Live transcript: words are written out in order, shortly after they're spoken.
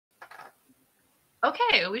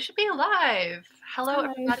Okay, we should be live. Hello,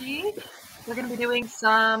 Hi. everybody. We're going to be doing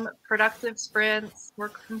some productive sprints,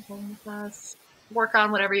 work from home with us, work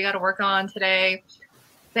on whatever you got to work on today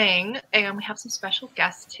thing. And we have some special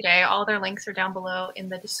guests today. All their links are down below in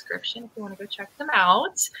the description if you want to go check them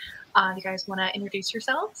out. You guys want to introduce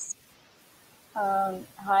yourselves?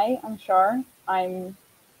 Hi, I'm Char. How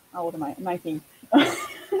old am I? 19. I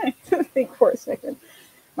have to think for a second.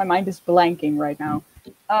 My mind is blanking right now.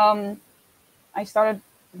 I started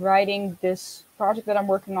writing this project that I'm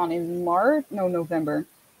working on in November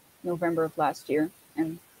of last year.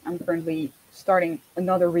 And I'm currently starting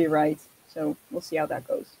another rewrite. So we'll see how that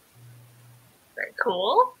goes. Very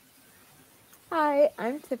cool. Hi,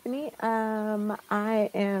 I'm Tiffany. I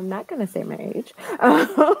am not going to say my age,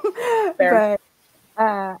 Fair.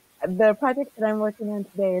 but the project that I'm working on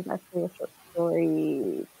today is actually a short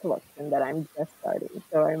story collection that I'm just starting.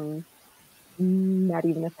 So I'm not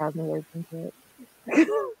even 1,000 words into it.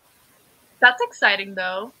 That's exciting,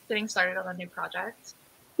 though, getting started on a new project.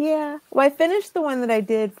 Yeah. Well, I finished the one that I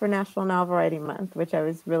did for National Novel Writing Month, which I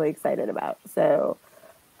was really excited about. So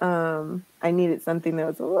I needed something that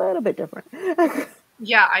was a little bit different.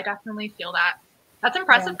 Yeah, I definitely feel that. That's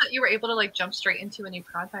impressive Yeah. that you were able to like jump straight into a new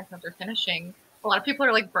project after finishing. A lot of people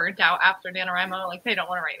are like burnt out after NaNoWriMo, like they don't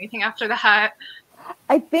want to write anything after that.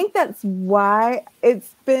 I think that's why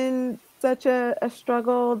it's been such a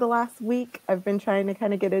struggle the last week. I've been trying to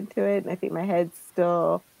kind of get into it, and I think my head's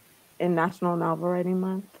still in National Novel Writing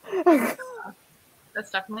Month.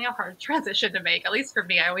 That's definitely a hard transition to make. At least for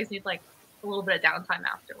me, I always need like a little bit of downtime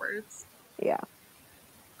afterwards. Yeah.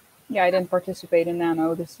 Yeah, I didn't participate in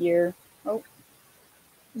Nano this year. Oh.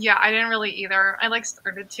 Yeah, I didn't really either. I like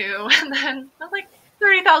started to, and then I was like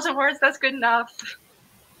 30,000 words. That's good enough.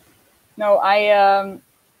 No, I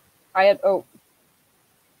had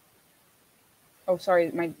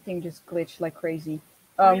sorry, my thing just glitched like crazy.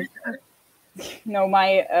 No,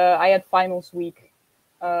 I had finals week.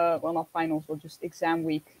 Well, not finals, but just exam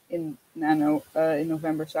week in Nano in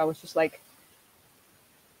November. So I was just like,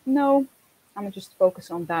 no, I'm gonna just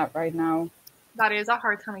focus on that right now. That is a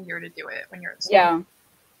hard time of year to do it when you're at school. Yeah.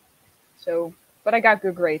 So, but I got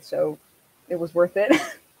good grades, so it was worth it.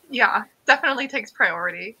 Yeah, definitely takes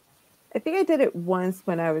priority. I think I did it once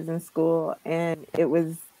when I was in school, and it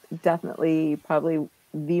was definitely probably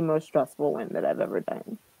the most stressful one that I've ever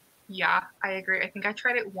done. Yeah, I agree. I think I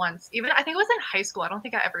tried it once. Even I think it was in high school. I don't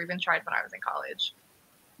think I ever even tried when I was in college.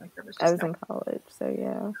 Like there was just I was in college, so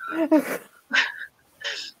yeah.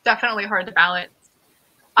 Definitely hard to balance.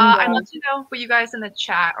 Yeah. I'd love to know what you guys in the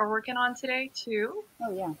chat are working on today too.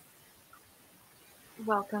 Oh yeah.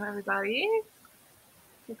 Welcome everybody. I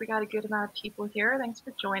think we got a good amount of people here. Thanks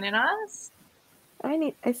for joining us.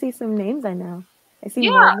 I see some names I know. I see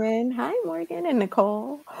Yeah. Morgan. Hi, Morgan and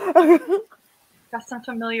Nicole. Got some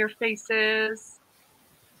familiar faces.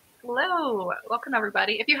 Hello. Welcome,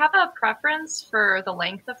 everybody. If you have a preference for the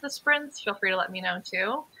length of the sprints, feel free to let me know,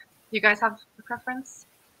 too. Do you guys have a preference?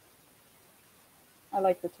 I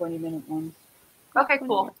like the 20-minute ones. Okay,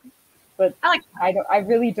 cool. But I like. I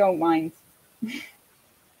really don't mind.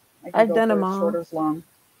 I've done them all. Short or long.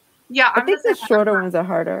 Yeah, I think the shorter ones are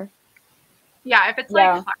harder. Yeah, if it's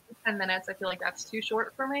like 5 to 10 minutes, I feel like that's too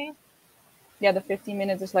short for me. Yeah, the 15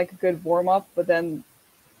 minutes is like a good warm up, but then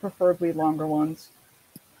preferably longer ones.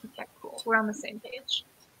 Okay, cool. We're on the same page.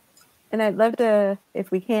 And I'd love to,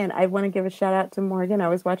 if we can, I want to give a shout out to Morgan. I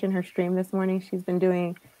was watching her stream this morning. She's been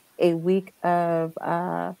doing a week of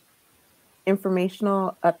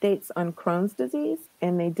informational updates on Crohn's disease,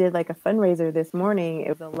 and they did like a fundraiser this morning. It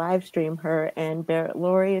was a live stream, her and Barrett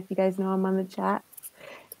Laurie, if you guys know him on the chat,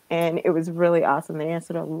 and it was really awesome. They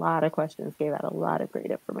answered a lot of questions, gave out a lot of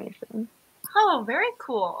great information. Oh, very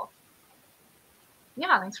cool.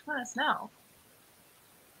 Yeah, thanks for letting us know.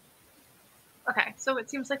 Okay, so it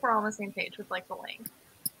seems like we're all on the same page with like the link.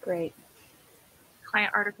 Great.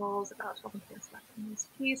 Client articles about 12 stuff in this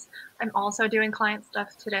piece. I'm also doing client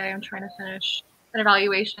stuff today. I'm trying to finish an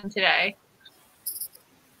evaluation today.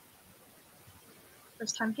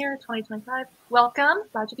 First time here, 2025. Welcome.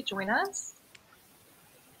 Glad you could join us.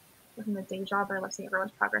 Working a day job, I love seeing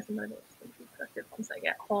everyone's progress and motivates to be productive once I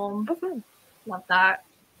get home. Okay. Love that.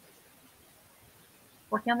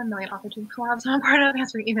 Working on the million author team collabs I'm part of,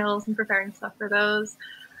 answering emails and preparing stuff for those.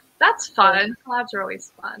 That's fun. Collabs are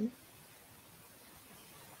always fun.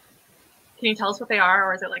 Can you tell us what they are,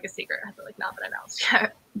 or is it like a secret? Has it like not been announced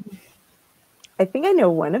yet? I think I know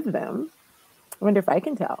one of them. I wonder if I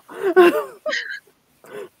can tell.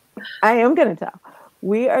 I am going to tell.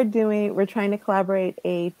 We're trying to collaborate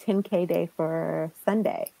a 10K day for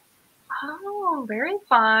Sunday. Oh, very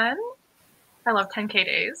fun. I love 10K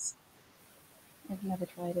days. I've never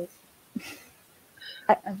tried it.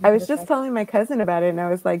 I was just telling my cousin about it, and I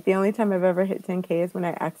was like, the only time I've ever hit 10K is when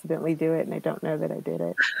I accidentally do it, and I don't know that I did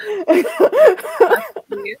it.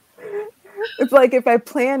 It's like if I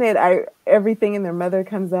plan it, everything in their mother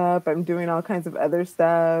comes up. I'm doing all kinds of other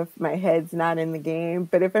stuff. My head's not in the game.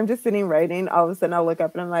 But if I'm just sitting writing, all of a sudden I'll look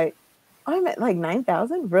up and I'm like, oh, I'm at like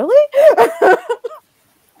 9,000? Really?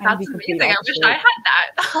 That's amazing. I wish I had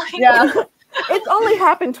that. Yeah. It's only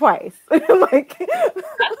happened twice. Like,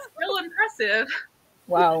 that's real impressive.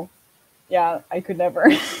 Wow. Yeah, I could never.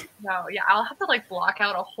 No, yeah, I'll have to like block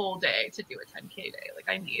out a whole day to do a 10K day. Like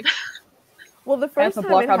I need. Well, the first time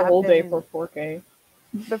block it out happened, a whole day for 4K.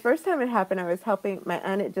 The first time it happened, I was helping my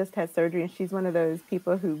aunt. It just had surgery, and she's one of those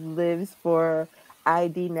people who lives for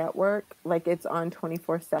ID Network, like it's on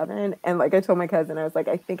 24/7. And like I told my cousin, I was like,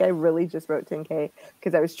 I think I really just wrote 10K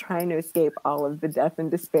because I was trying to escape all of the death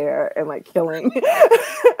and despair and like killing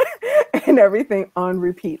and everything on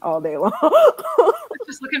repeat all day long.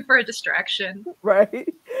 Just looking for a distraction.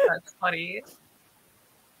 Right. That's funny.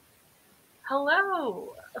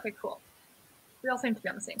 Hello. Okay, cool. We all seem to be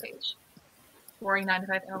on the same page. Boring 9 to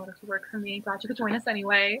 5 analytical work for me. Glad you could join us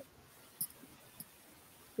anyway.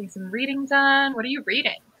 Getting some reading done. What are you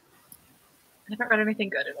reading? I haven't read anything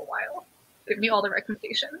good in a while. Give me all the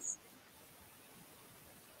recommendations.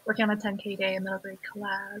 Working on a 10K day, a middle grade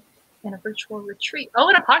collab, and a virtual retreat. Oh,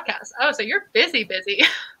 and a podcast. Oh, so you're busy.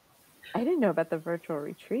 I didn't know about the virtual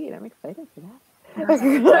retreat. I'm excited for that. That's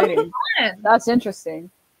exciting. That's interesting.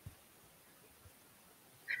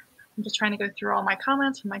 I'm just trying to go through all my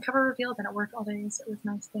comments from my cover reveal. Been at work all day, so it was a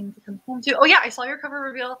nice thing to come home to. Oh yeah, I saw your cover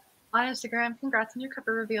reveal on Instagram. Congrats on your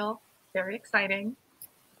cover reveal. Very exciting.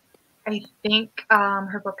 I think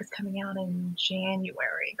her book is coming out in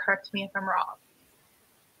January. Correct me if I'm wrong.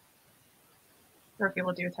 Or if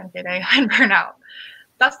people do a 10K day and burn out.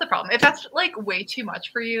 That's the problem. If that's like way too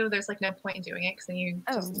much for you, there's like no point in doing it because then you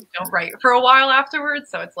just don't write for a while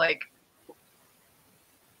afterwards. So it's like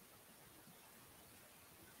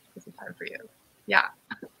busy time for you. Yeah,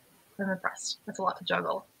 I'm impressed. That's a lot to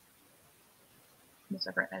juggle. Most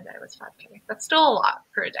I've written a day was 5K. That's still a lot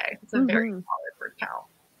for a day. It's a very solid word count.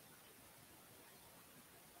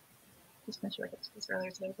 Just make sure I get to this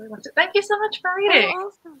earlier today. Thank you so much for reading.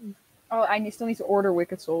 Oh, awesome. Oh, I still need to order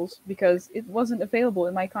Wicked Souls because it wasn't available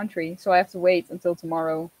in my country, so I have to wait until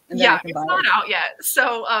tomorrow. And then I can buy not out yet.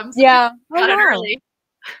 So yeah, got it early.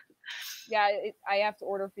 Yeah, I have to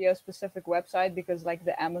order via a specific website because like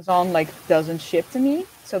the Amazon like doesn't ship to me,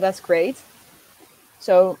 so that's great.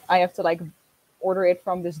 So I have to like order it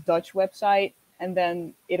from this Dutch website, and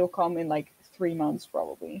then it'll come in like 3 months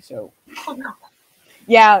probably. So oh, no.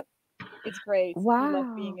 Yeah, it's great. Wow. I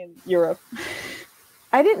love being in Europe.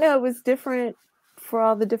 I didn't know it was different for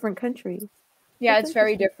all the different countries. Yeah, it's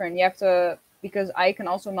very different. You have to, because I can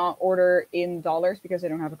also not order in dollars because I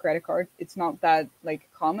don't have a credit card. It's not that like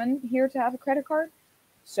common here to have a credit card.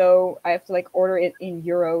 So I have to like order it in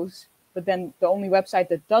euros. But then the only website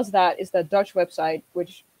that does that is that Dutch website,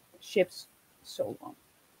 which ships so long.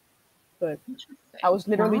 But I was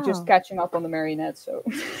literally just catching up on the Marionettes. So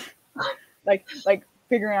like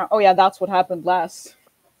figuring out, oh yeah, that's what happened last.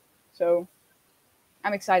 So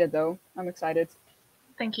I'm excited though. I'm excited.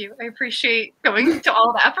 Thank you. I appreciate going to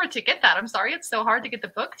all the effort to get that. I'm sorry it's so hard to get the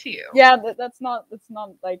book to you. Yeah, that's not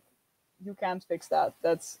like you can't fix that.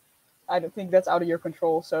 I don't think that's out of your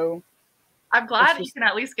control. So I'm glad you can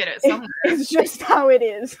at least get it somewhere. It's just how it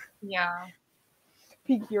is. Yeah.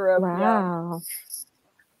 Peak Europe. Wow.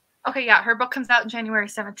 Yeah. Okay, yeah, her book comes out January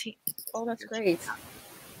 17th. Oh, that's great.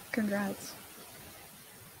 Congrats.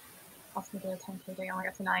 Also did a 10K day, only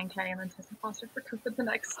got to 9K, and then tested positive for COVID the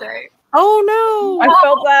next day. Oh no! I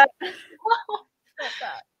felt that.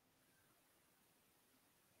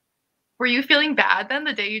 Were you feeling bad then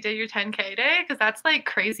the day you did your 10K day? Because that's like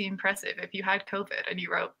crazy impressive if you had COVID and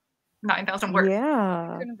you wrote 9,000 words.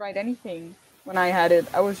 Yeah. I couldn't write anything when I had it.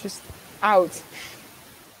 I was just out.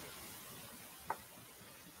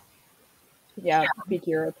 Yeah, peak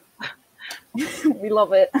Europe. We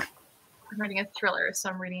love it. I'm writing a thriller, so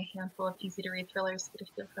I'm reading a handful of easy-to-read thrillers to get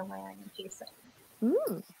a feel for layering and pacing.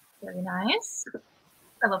 Very nice.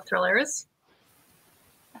 I love thrillers.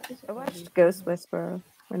 I watched Ghost Whisperer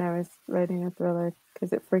when I was writing a thriller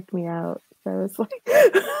because it freaked me out. So I was like...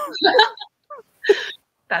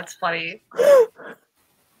 That's funny.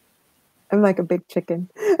 I'm like a big chicken.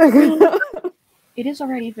 It is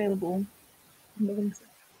already available.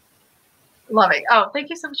 Loving. Oh, thank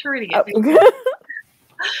you so much for reading it.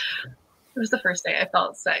 It was the first day I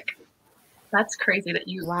felt sick. That's crazy that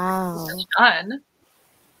you wow. done.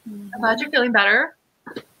 I'm glad you're feeling better.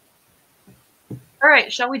 All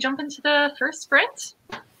right, shall we jump into the first sprint?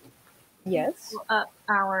 Yes. Pull up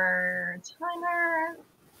our timer.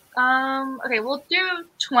 Okay, we'll do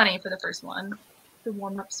 20 for the first one, the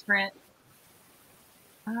warm-up sprint.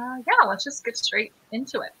 Yeah, let's just get straight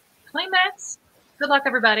into it. 20 minutes. Good luck,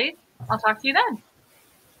 everybody. I'll talk to you then.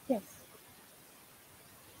 Yes.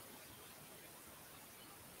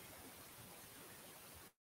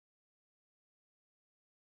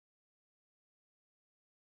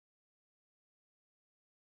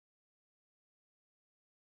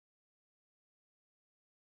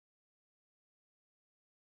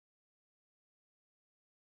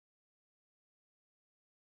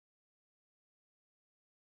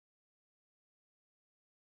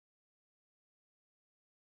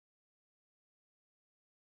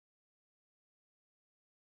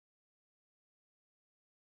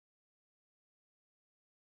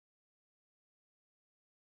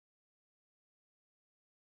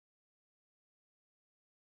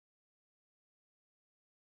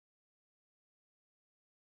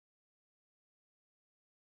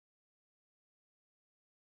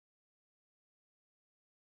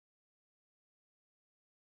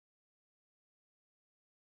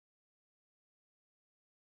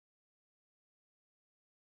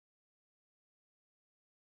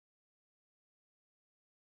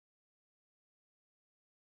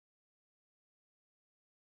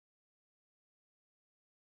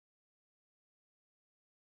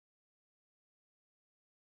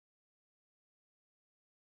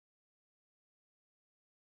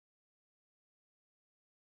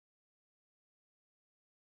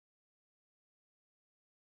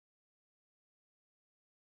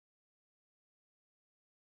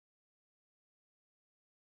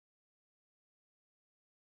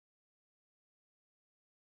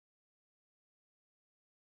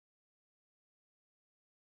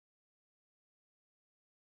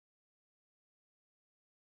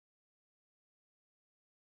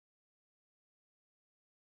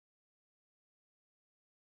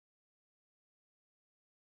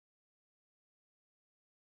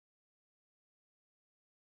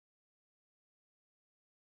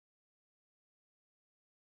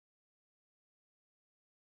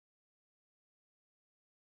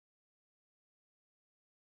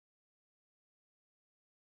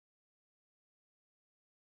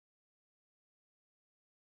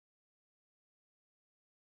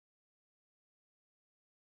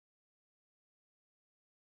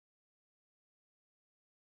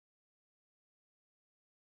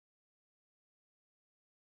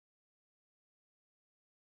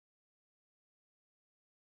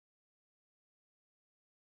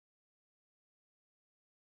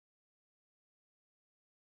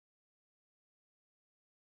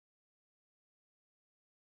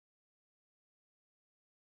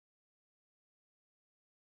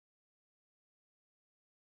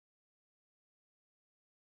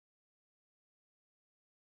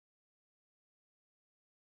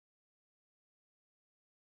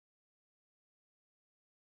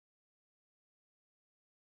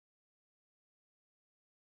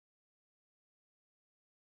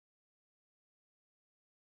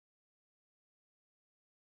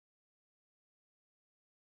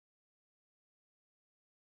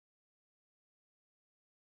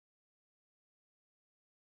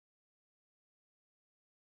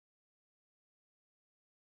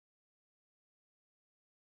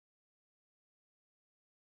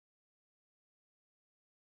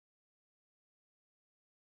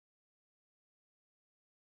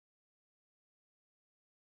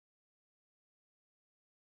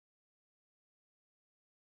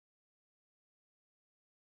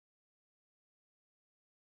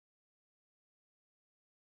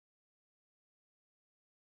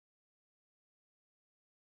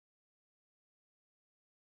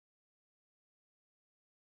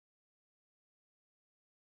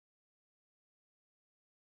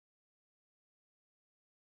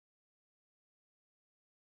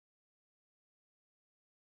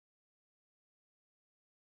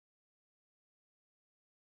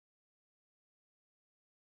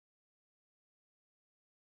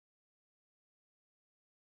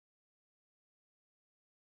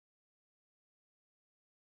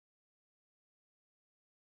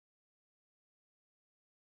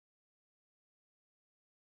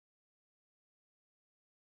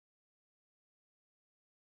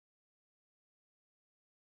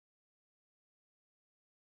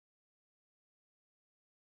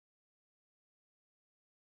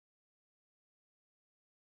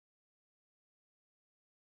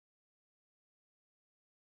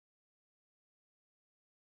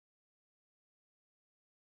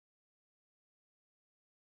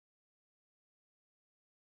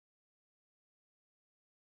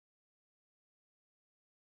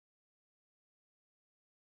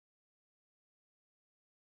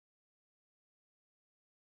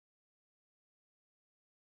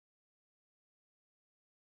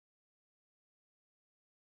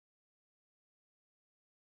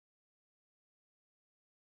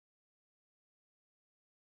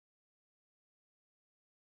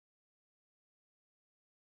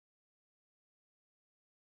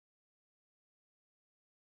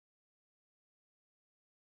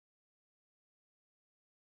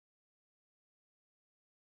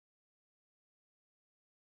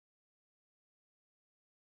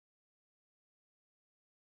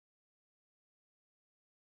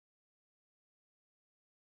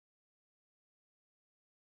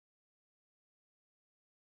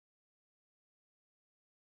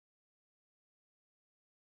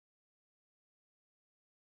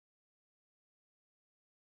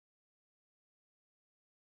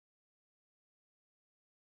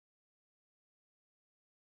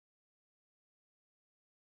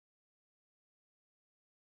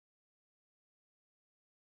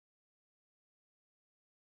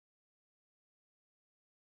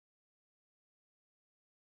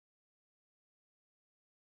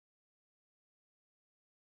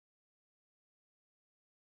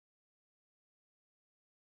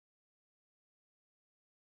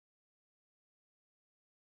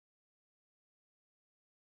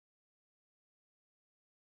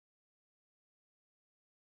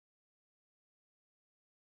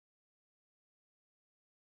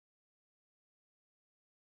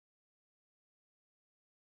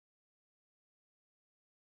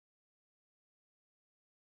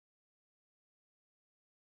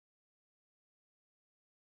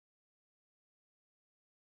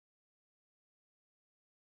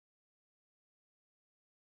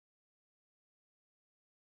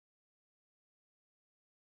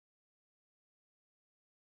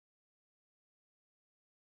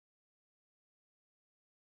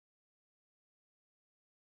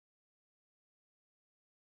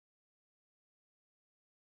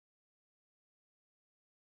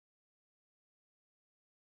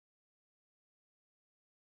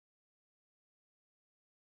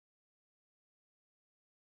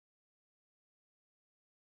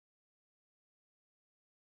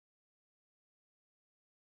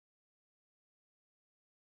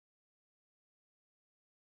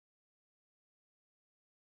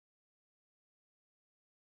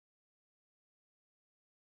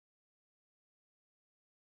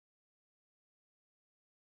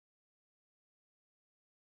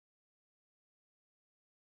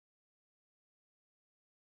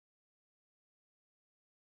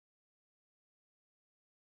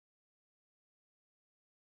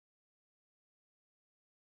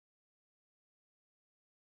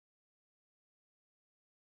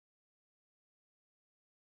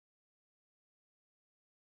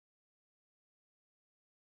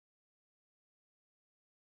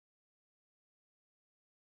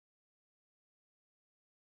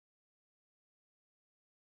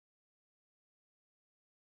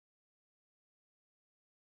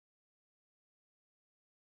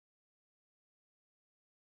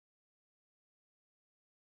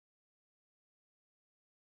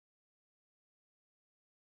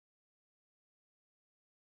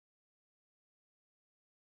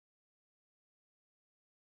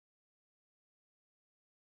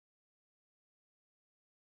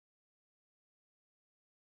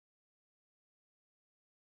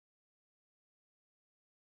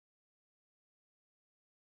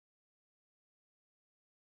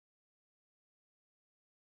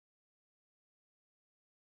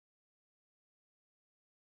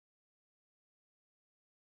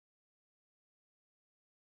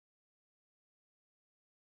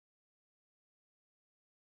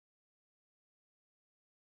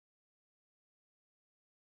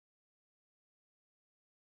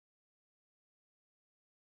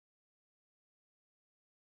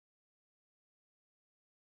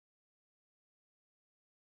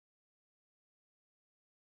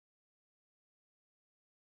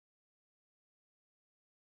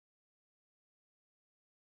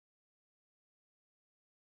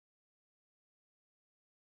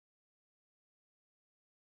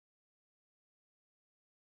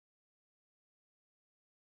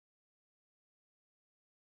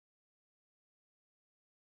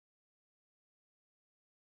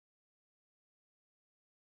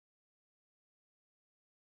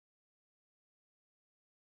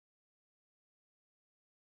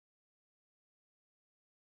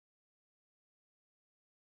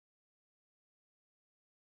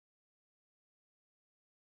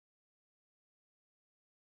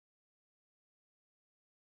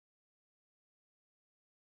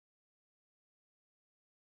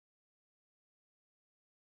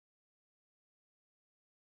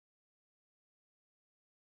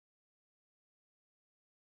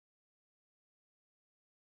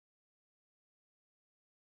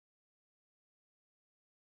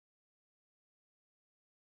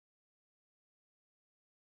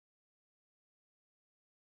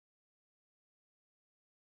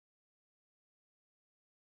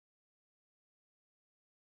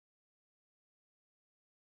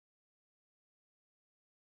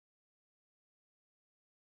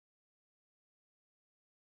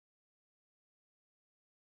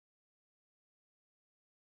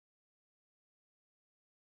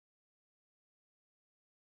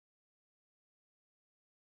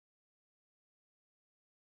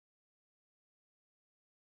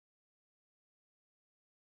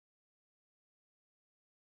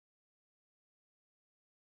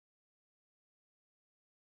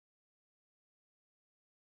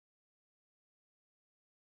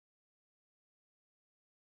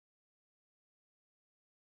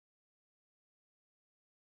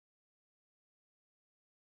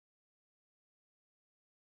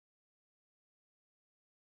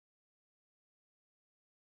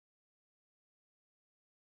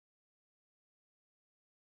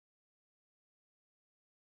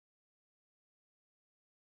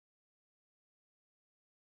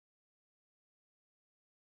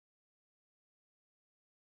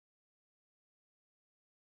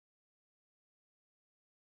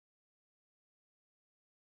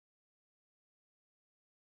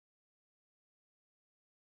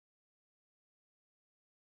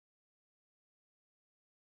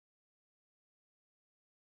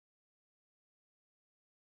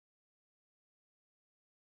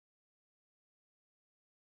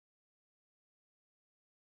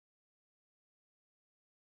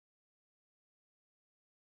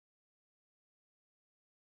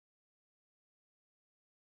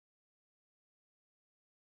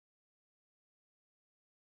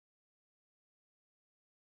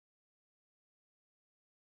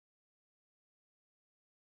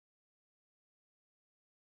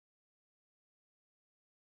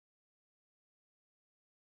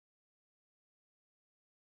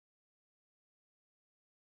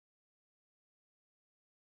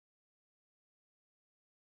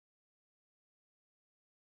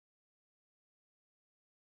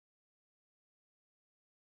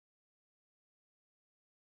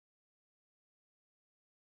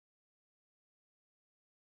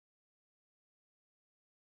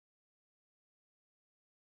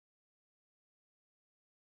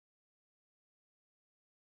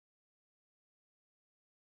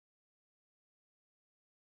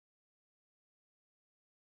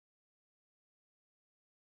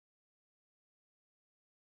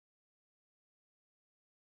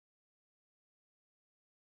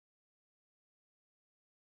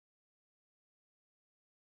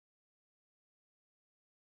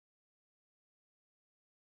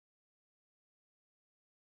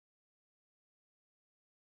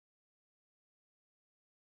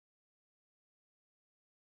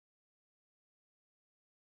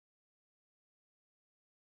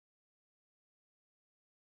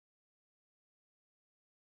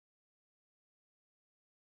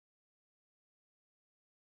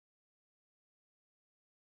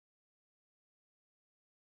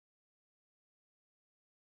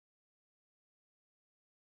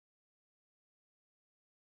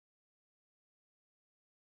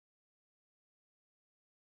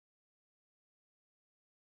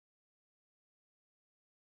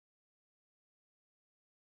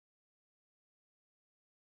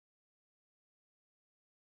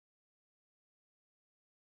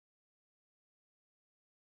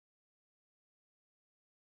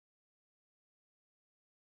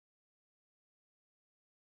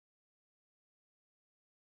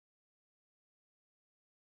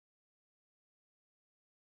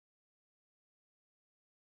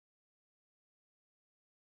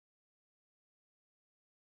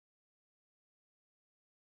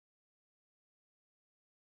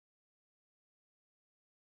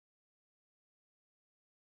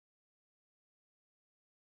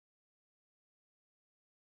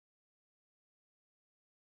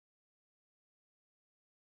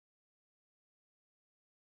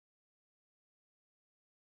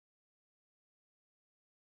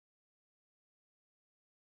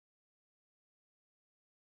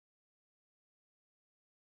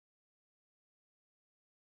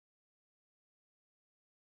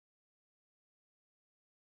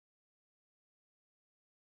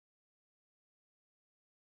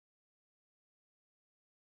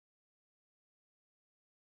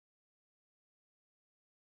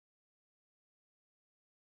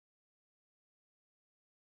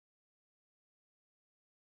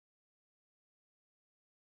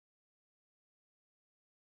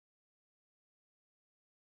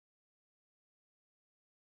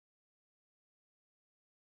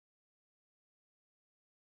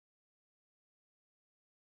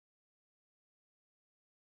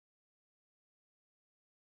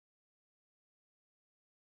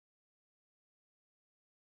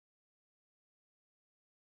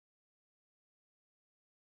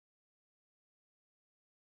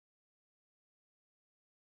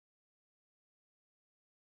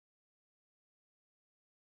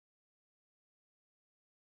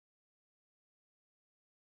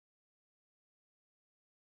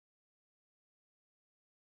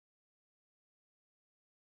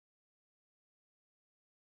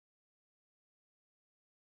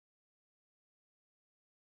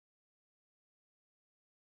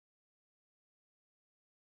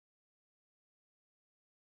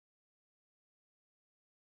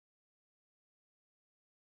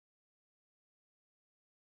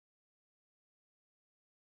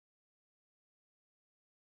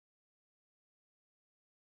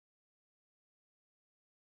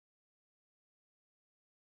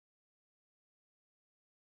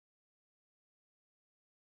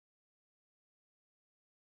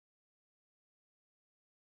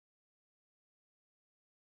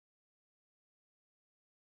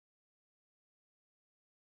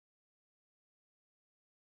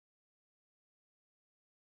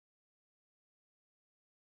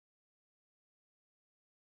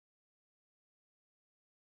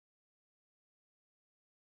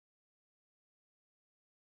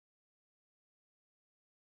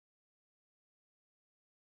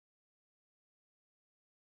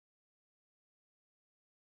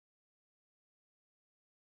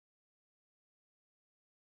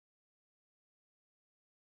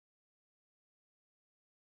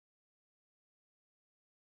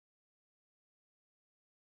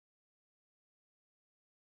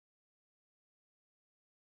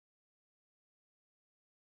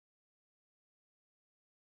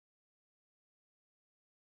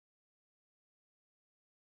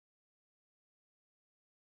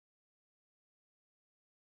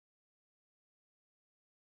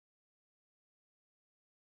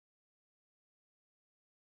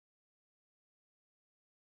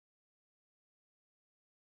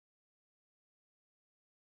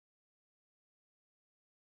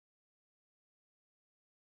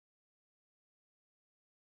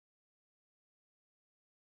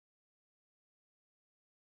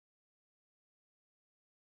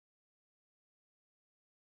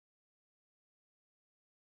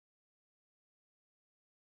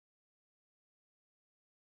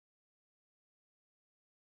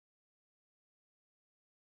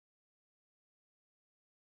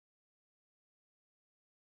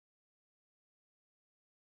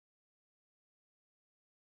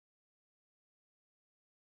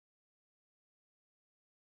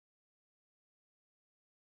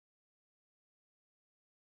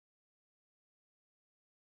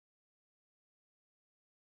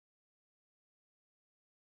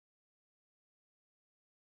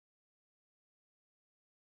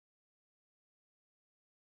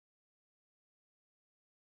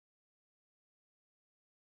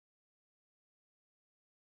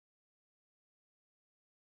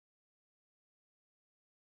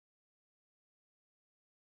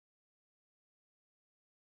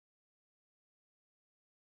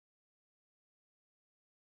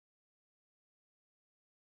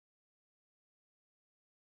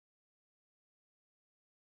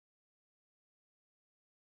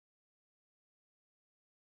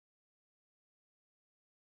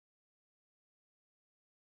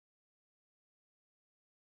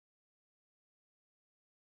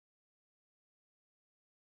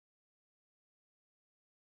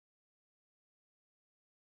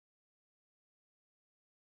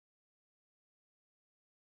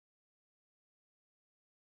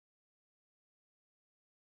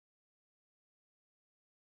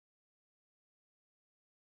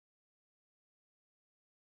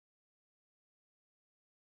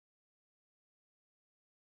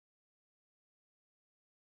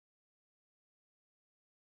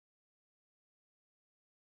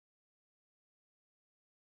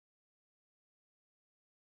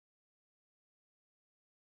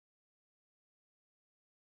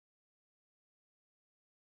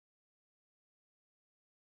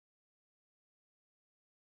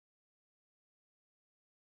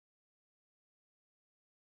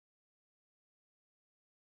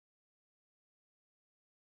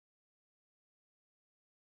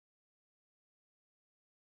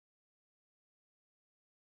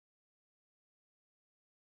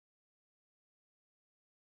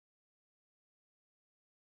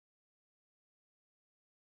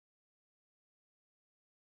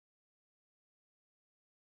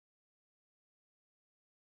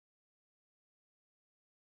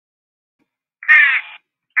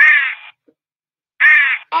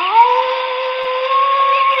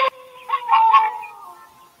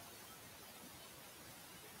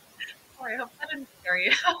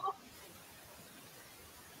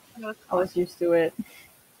 was I was used to it.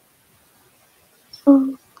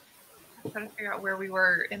 I'm trying to figure out where we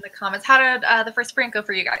were in the comments. How did the first sprint go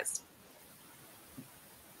for you guys?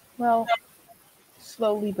 Well,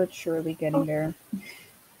 slowly but surely getting there. Where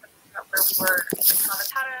we were in the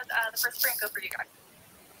comments. How did the first sprint go for you guys?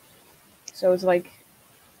 So it's like,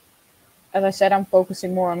 as I said, I'm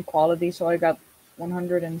focusing more on quality, so I got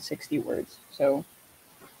 160 words. So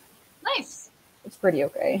Nice. it's pretty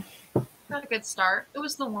okay. Got a good start. It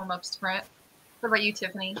was the warm-up sprint. What about you,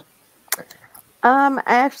 Tiffany? I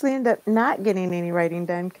actually ended up not getting any writing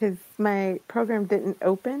done because my program didn't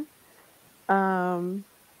open.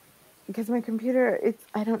 Because my computer,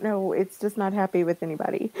 I don't know, it's just not happy with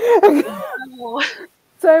anybody. Oh.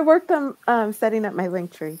 So I worked on setting up my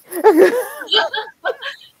link tree.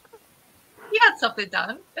 You got something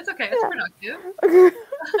done. It's okay. It's productive.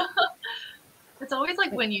 It's always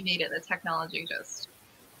like when you need it, the technology just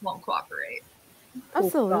won't cooperate.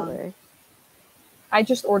 Absolutely. I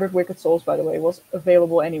just ordered Wicked Souls, by the way. It was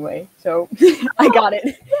available anyway, so I got it.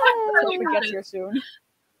 Hopefully it gets here soon.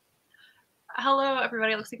 Hello,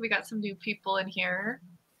 everybody. It looks like we got some new people in here.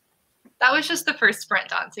 That was just the first sprint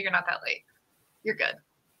done, so you're not that late. You're good.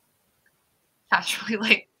 That's really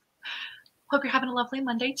late. Hope you're having a lovely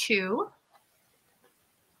Monday, too.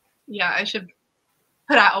 Yeah, I should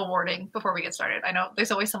put out a warning before we get started. I know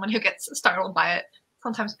there's always someone who gets startled by it.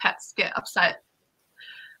 Sometimes pets get upset.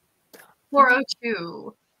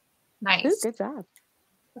 402. Nice. Ooh, good job.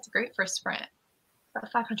 That's a great first sprint. Got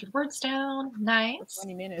 500 words down. Nice.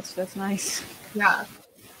 20 minutes. That's nice. Yeah.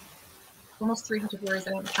 Almost 300 words.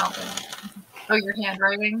 I didn't count them. Oh, your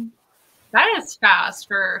handwriting? That is fast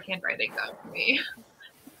for handwriting, though, for me.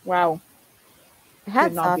 Wow.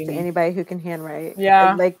 Hats off to anybody who can handwrite.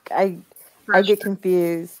 Yeah. Like, I get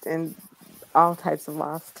confused and all types of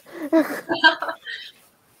lost. So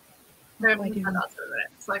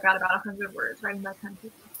I got about 100 words writing by 10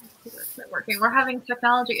 people. It's working. We're having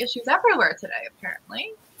technology issues everywhere today,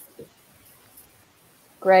 apparently.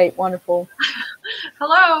 Great, wonderful.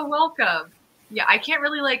 Hello, welcome. Yeah, I can't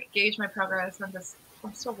really gauge my progress.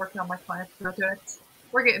 I'm still working on my client project.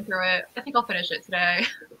 We're getting through it. I think I'll finish it today.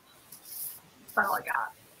 That's all I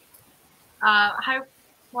got. How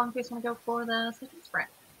long do you guys want to go for the second sprint?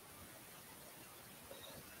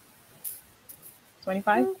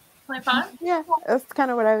 25? 25? Yeah, that's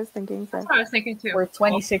kind of what I was thinking. So. That's what I was thinking too. Or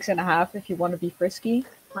 26 and a half if you want to be frisky.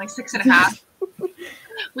 26 and a half.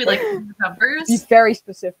 We like numbers. Be very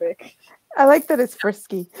specific. I like that it's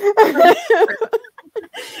frisky.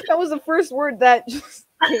 That was the first word that just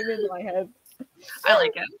came into my head. I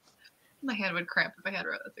like it. My hand would cramp if I had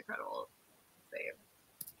wrote. That's incredible. Same.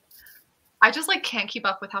 I just can't keep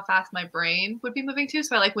up with how fast my brain would be moving too.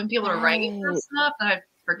 So I wouldn't be able to write stuff, and I'd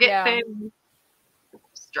forget things.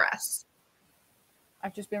 Stress.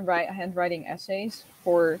 I've just been handwriting essays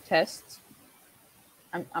for tests.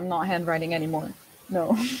 I'm not handwriting anymore.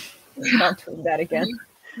 No, I'm not doing that again.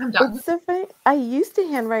 I'm done. It's so funny. I used to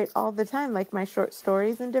handwrite all the time, like my short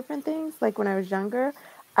stories and different things. Like when I was younger,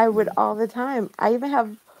 I would all the time. I even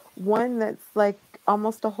have one that's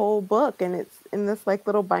almost a whole book, and it's in this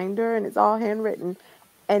little binder, and it's all handwritten.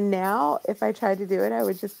 And now, if I tried to do it, I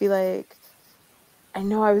would just be like, I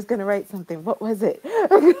know I was going to write something. What was it?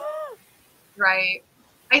 Right.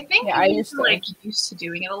 I think I you used to used to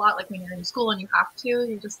doing it a lot. When you're in school and you have to,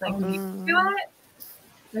 you're just you do it.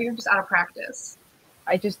 Or you're just out of practice.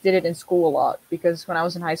 I just did it in school a lot because when I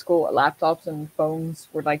was in high school, laptops and phones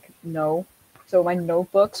were no. So my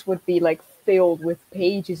notebooks would be filled with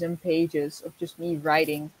pages and pages of just me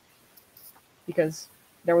writing because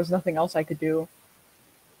there was nothing else I could do.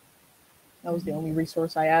 That was the only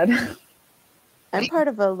resource I had. I'm part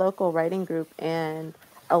of a local writing group, and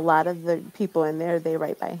a lot of the people in there, they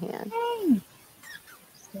write by hand.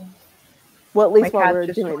 Well, at least while we're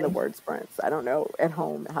doing the word sprints. I don't know at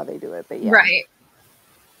home how they do it, but yeah. Right.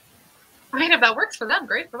 I mean, if that works for them,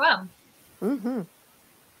 great for them. Mm-hmm.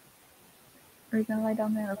 Are you gonna lie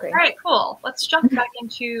down there? Okay. All right, cool. Let's jump back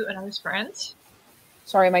into another sprint.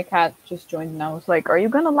 Sorry, my cat just joined and I was like, are you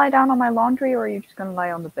gonna lie down on my laundry or are you just gonna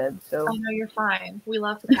lie on the bed? So I know you're fine. We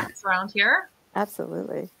love the cats around here.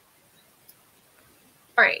 Absolutely.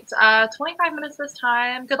 All right, 25 minutes this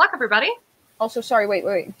time. Good luck, everybody. Also, sorry,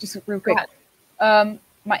 wait, just real quick.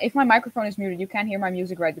 If my microphone is muted, you can't hear my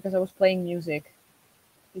music, right? Because I was playing music.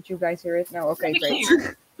 Did you guys hear it? No. Okay, great.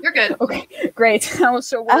 You're good. Okay, great. I was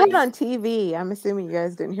so worried. I had it on TV. I'm assuming you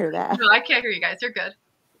guys didn't hear that. No, I can't hear you guys. You're good.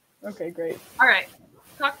 Okay, great. All right.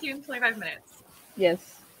 Talk to you in 25 minutes.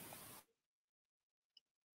 Yes.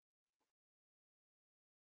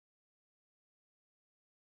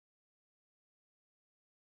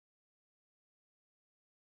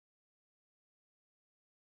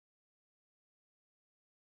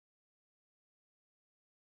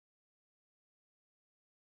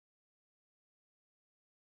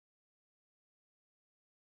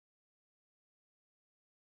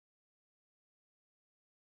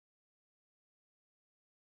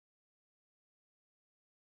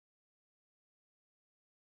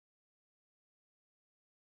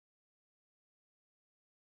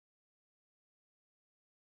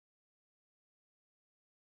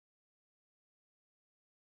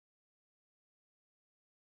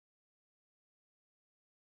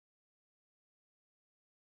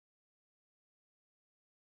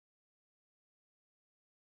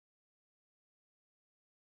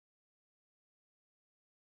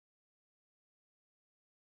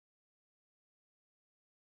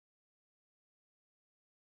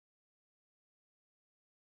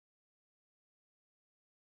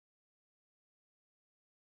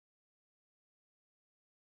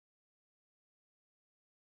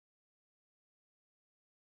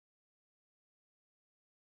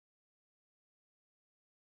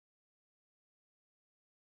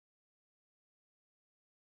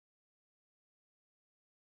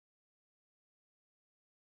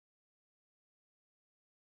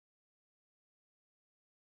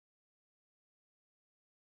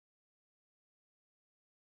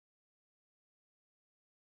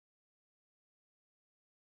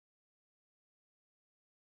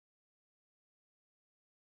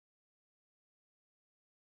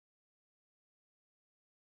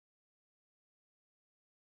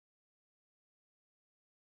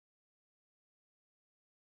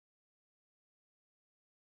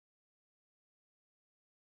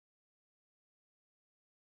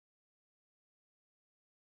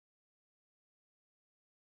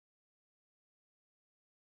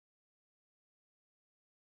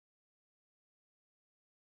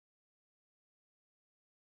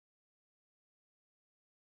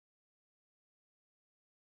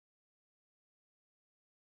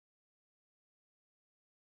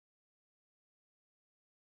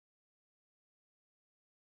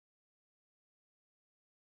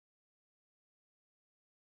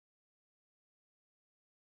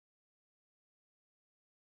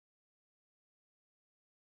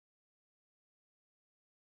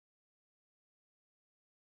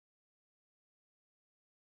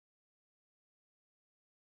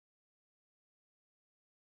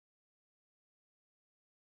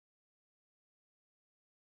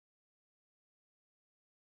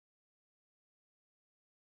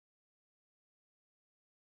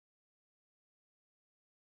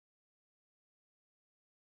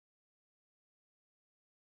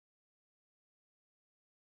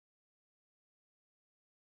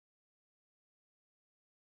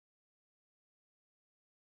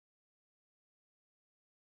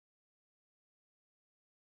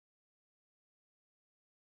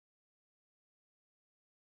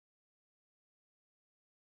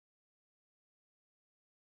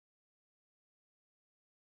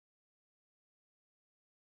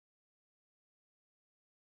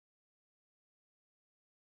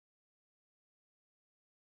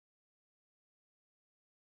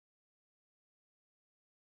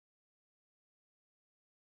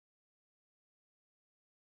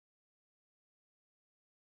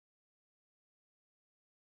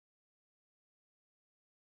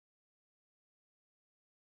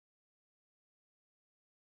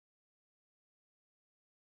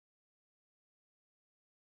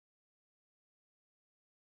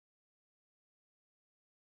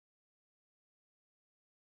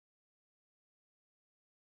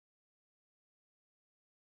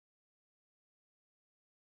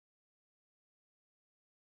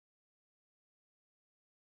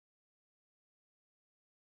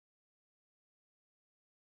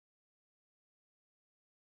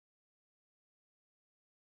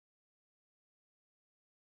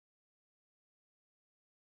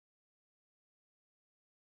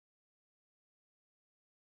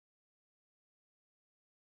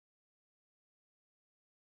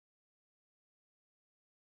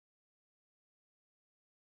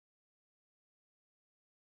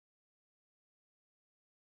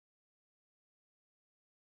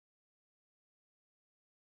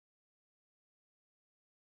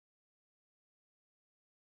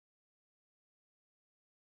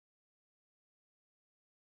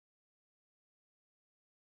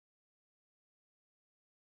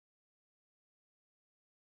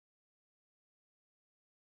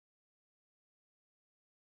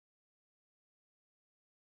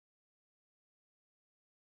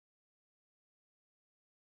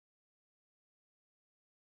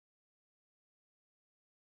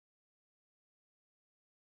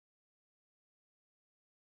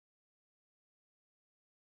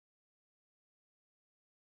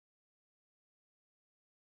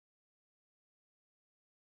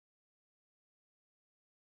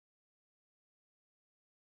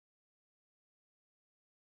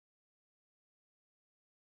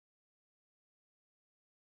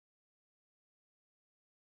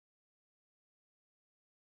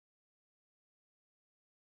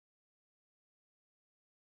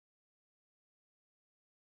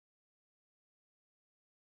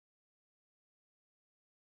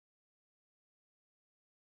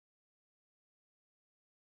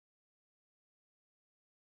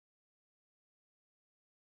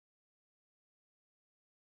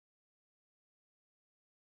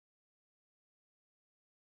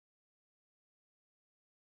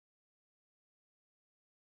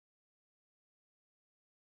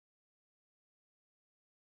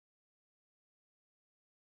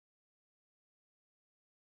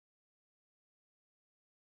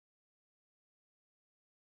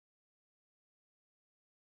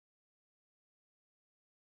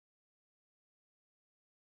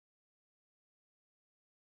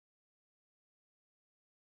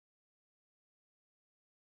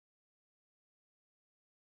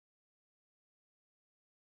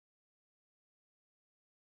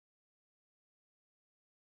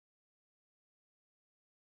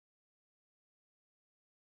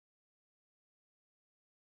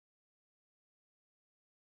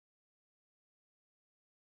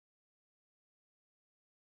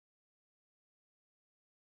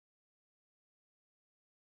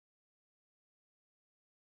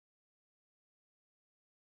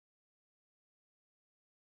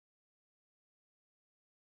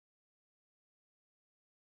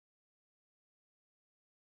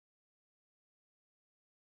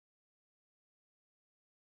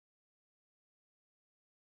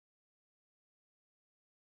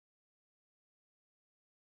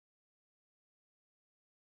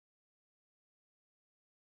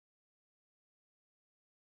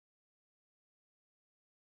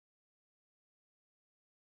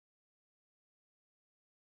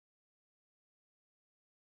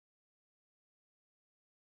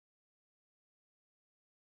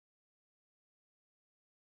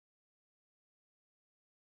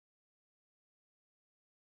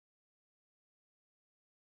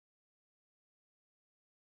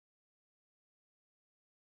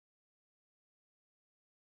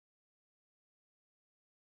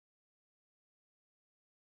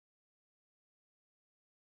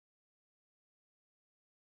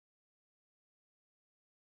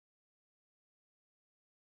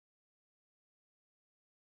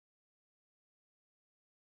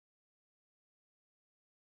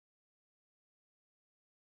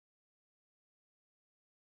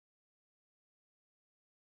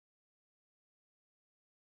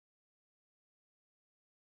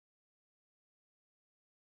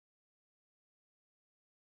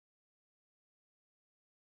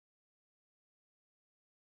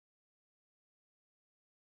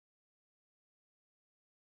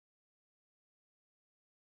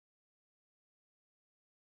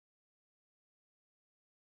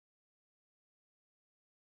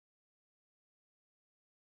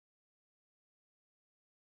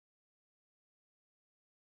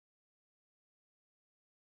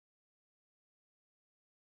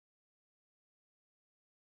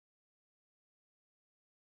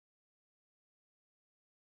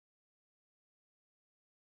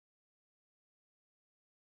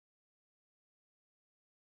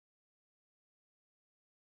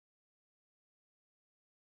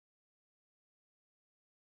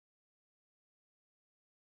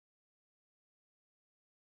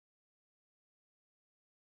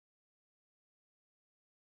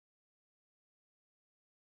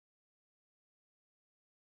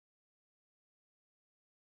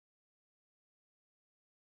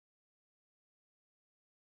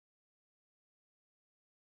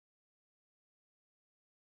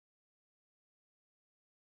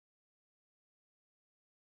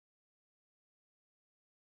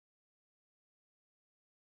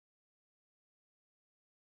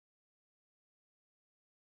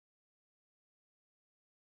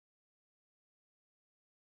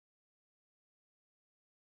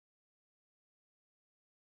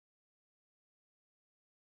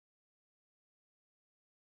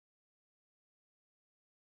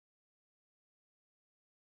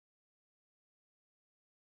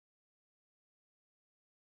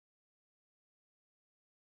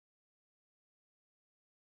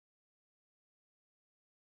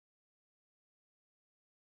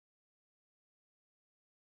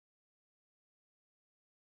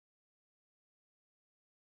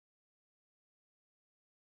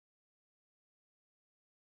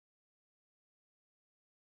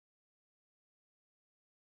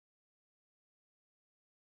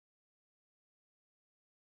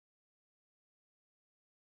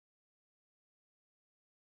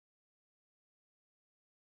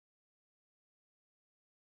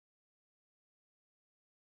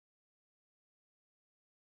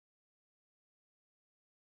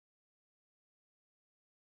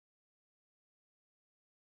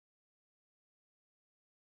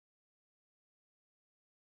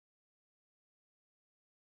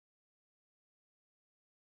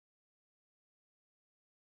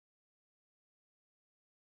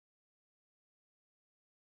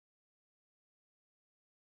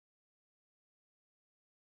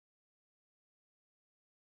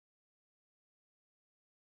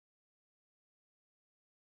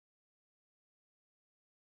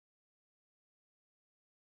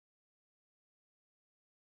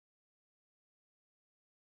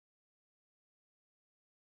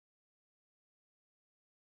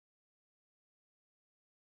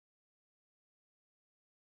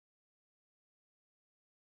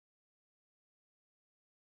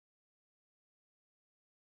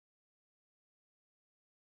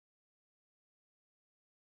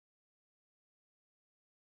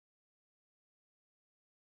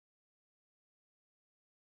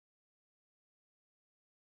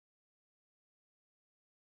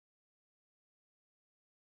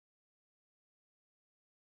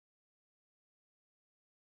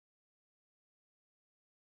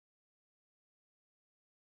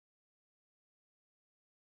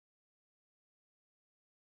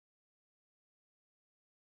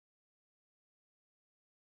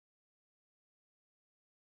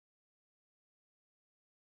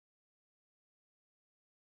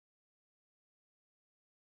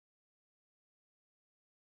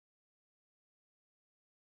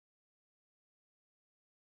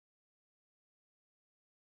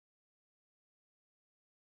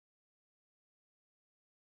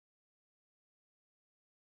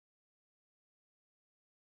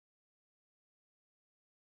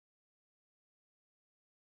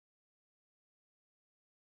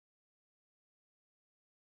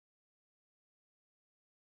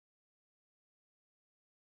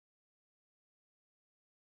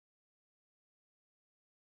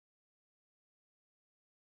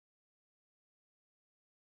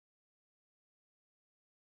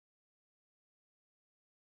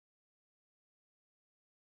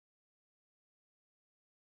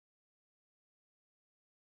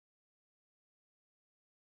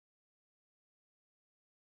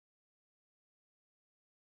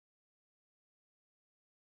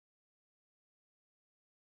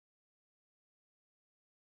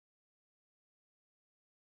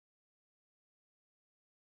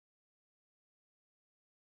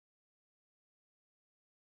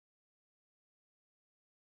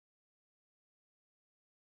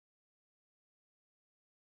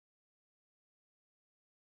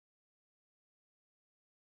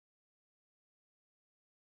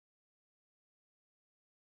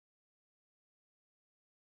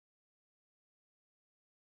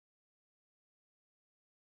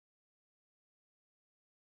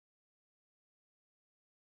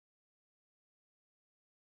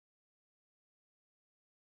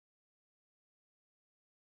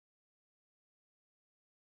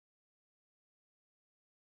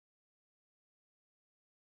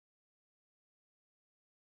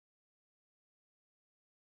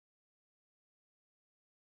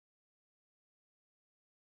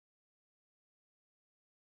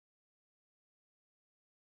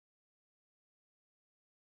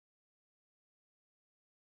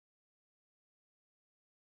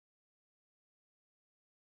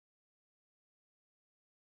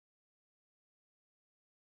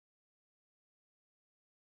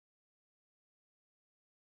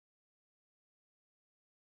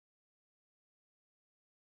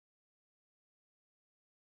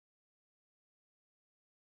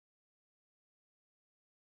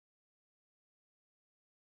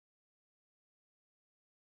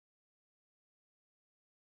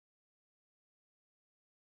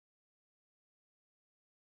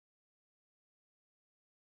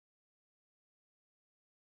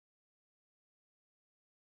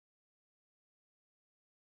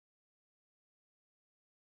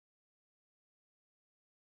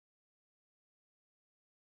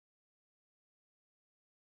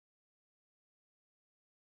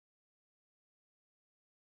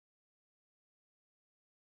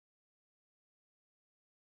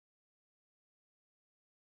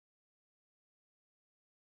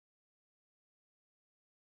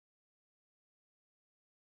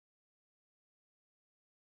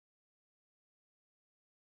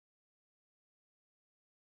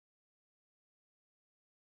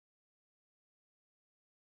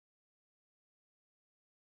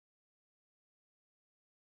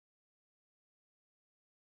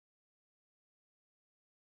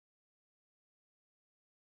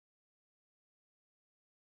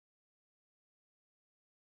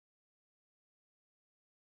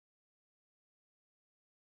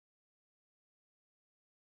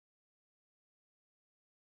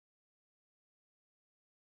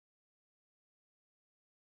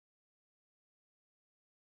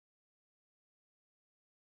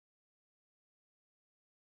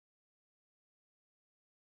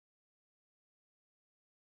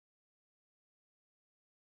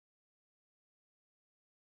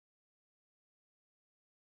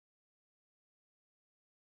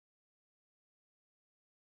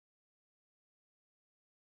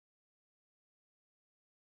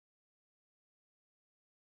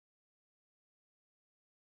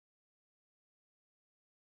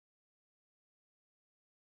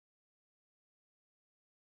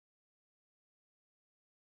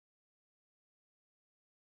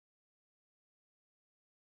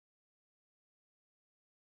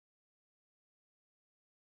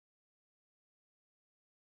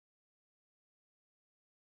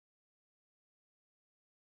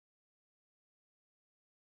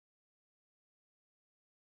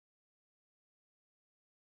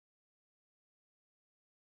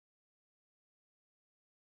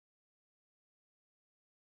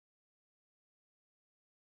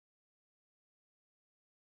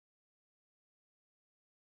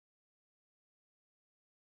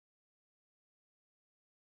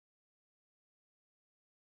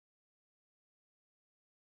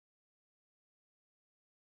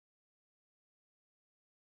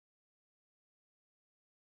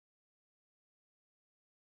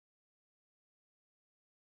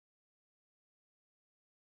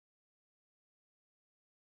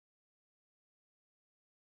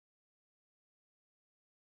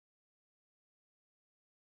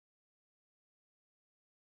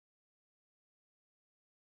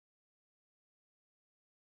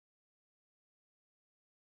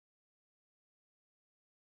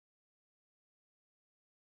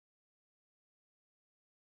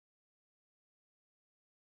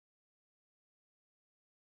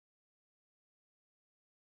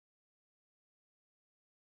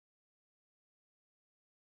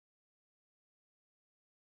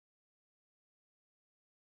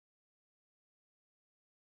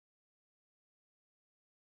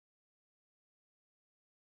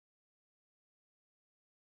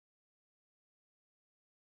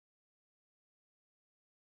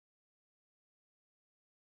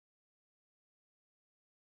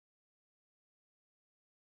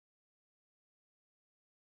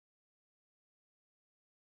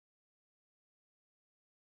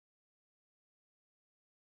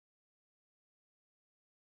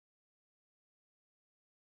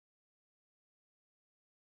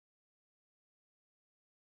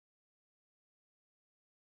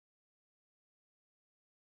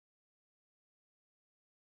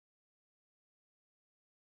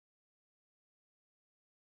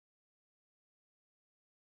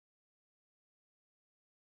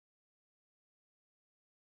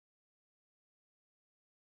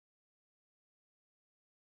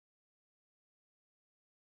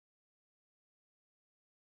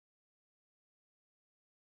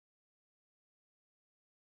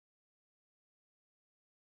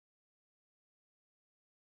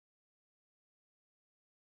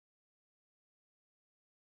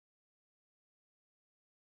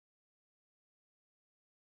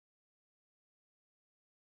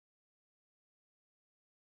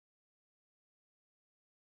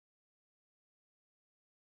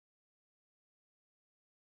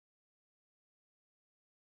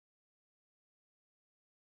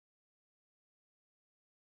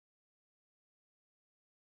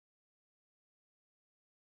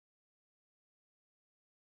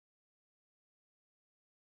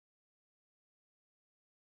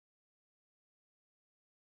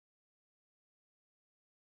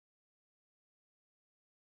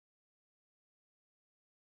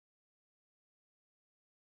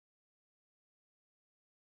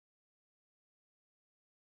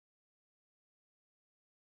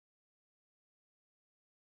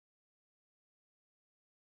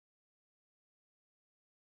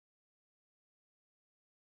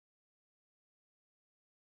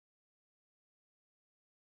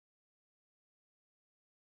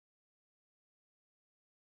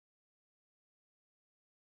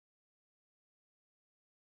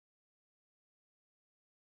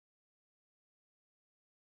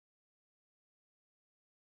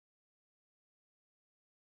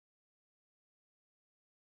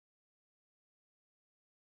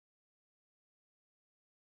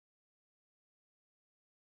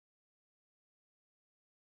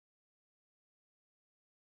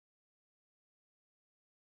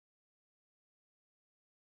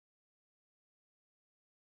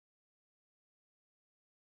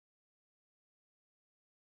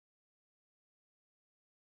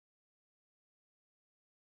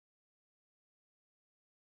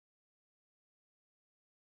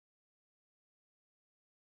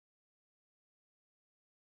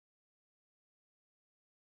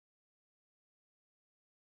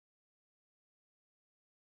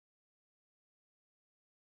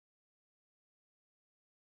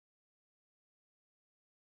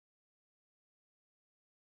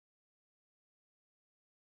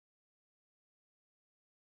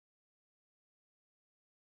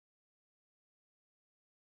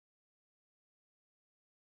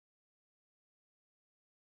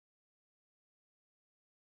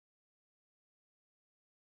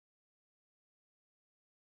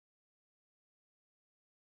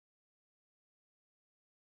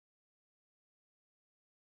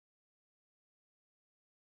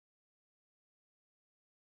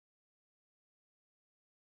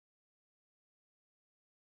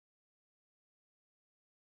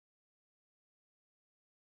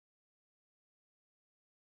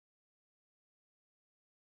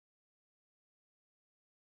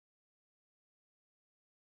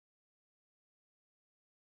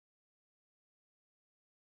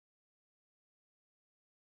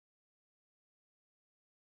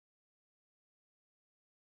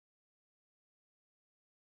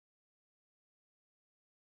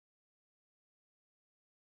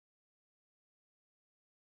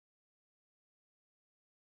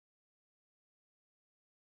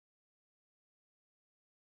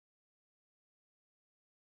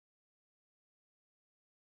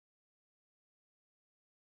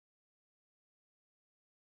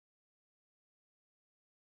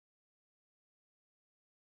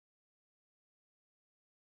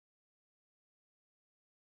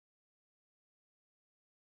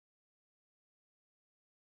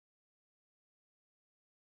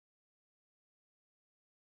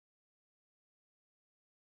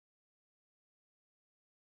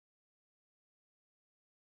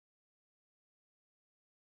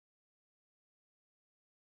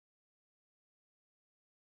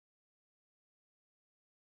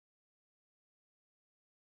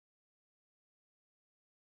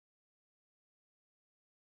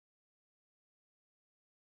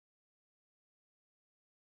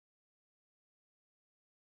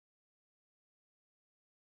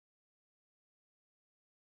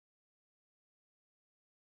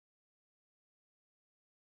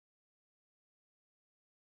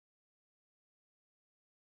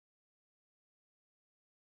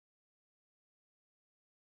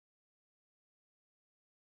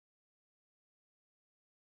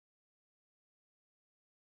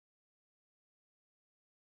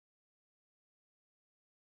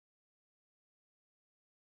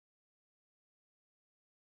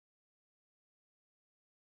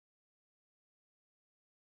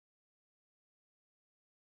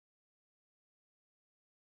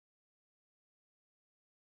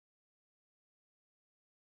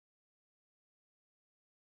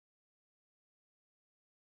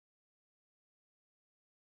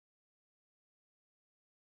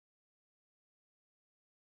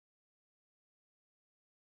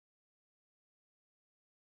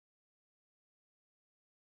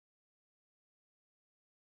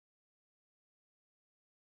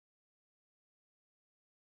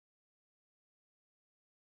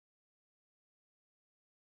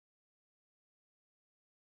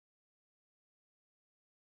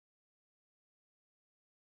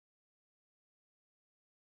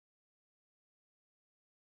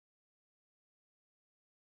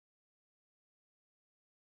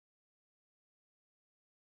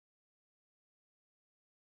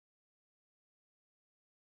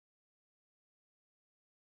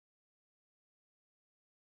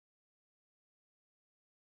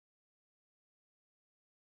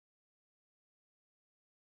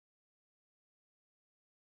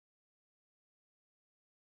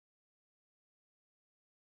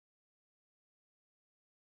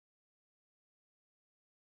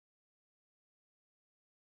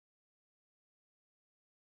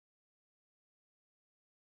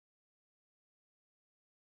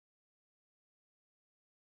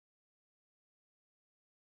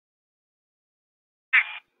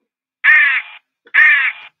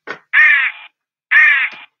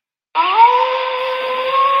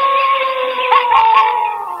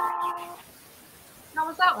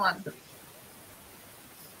 fun.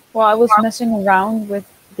 Well, I was messing around with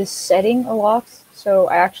this setting a lot, so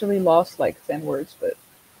I actually lost like 10 words, but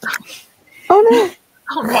Oh no.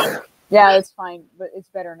 Oh no. yeah, it's fine, but it's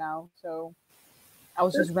better now. So I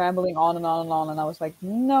was just rambling on and on and on, and I was like,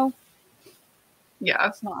 no, Yeah.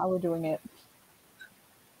 that's not how we're doing it.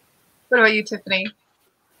 What about you, Tiffany?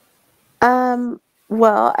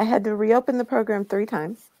 Well, I had to reopen the program 3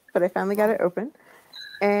 times, but I finally got it open,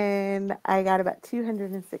 and I got about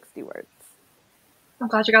 260 words. I'm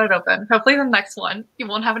glad you got it open. Hopefully the next one you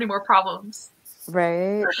won't have any more problems.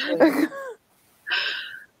 Right?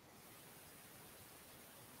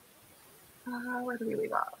 Where did we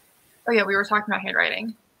leave off? Oh yeah, we were talking about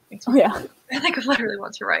handwriting. Oh yeah, I think I literally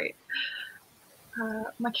want to write.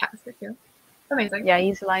 My cat is here too. Amazing. yeah.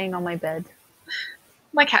 He's lying on my bed.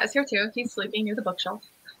 My cat is here too. He's sleeping near the bookshelf.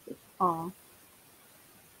 Aw.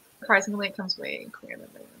 Surprisingly, it comes way clearer than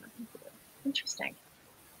they were nothing to do. Interesting.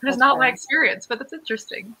 That's That's not my fair. experience, but that's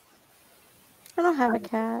interesting. I don't have a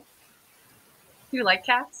cat. Do you like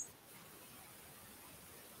cats?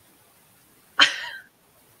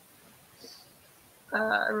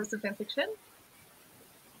 I wrote some fan fiction.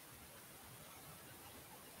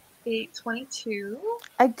 822.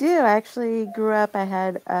 I do. I actually grew up, I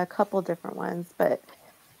had a couple different ones, but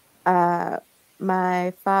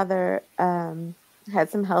my father had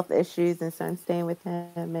some health issues, and so I'm staying with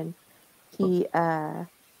him, and he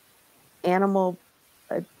animal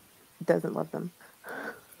doesn't love them.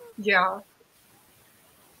 Yeah.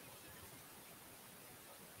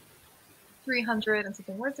 300 and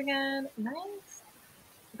something words again. Nice.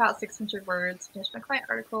 About 600 words. Finished my client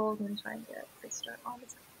article. I'm going to try and get a start on the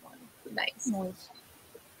second one. Nice. Nice.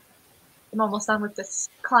 I'm almost done with this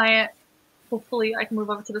client. Hopefully I can move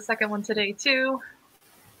over to the second one today too.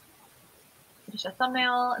 Finish a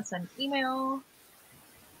thumbnail and send an email.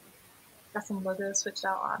 Got some logos switched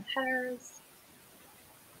out on headers.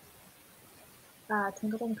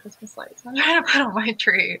 Tangled in Christmas lights. I'm trying to put on my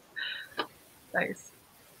tree. Nice.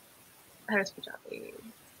 Headers for job aids.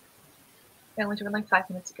 I only joined like 5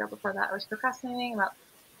 minutes ago. Before that, I was procrastinating about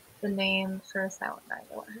the name for Silent Night.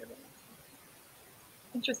 I want her to be.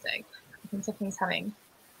 Interesting. I think Tiffany's having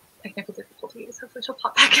technical difficulties. Hopefully she'll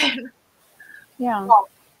pop back in. Yeah.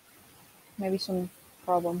 Maybe some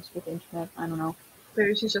problems with the internet. I don't know.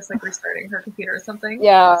 Maybe she's just like restarting her computer or something.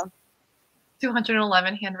 Yeah.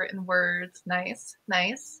 211 handwritten words. Nice.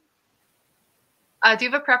 Nice. Do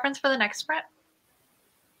you have a preference for the next sprint?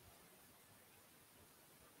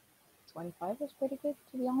 25 is pretty good,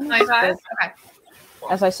 to be honest. 25? But Okay.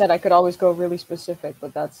 as I said, I could always go really specific,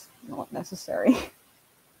 but that's not necessary.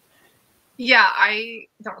 Yeah, I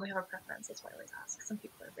don't really have a preference. That's why I always ask. Some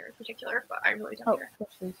people are very particular, but I really don't Oh, care.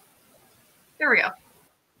 please. There we go.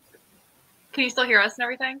 Can you still hear us and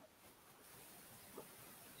everything?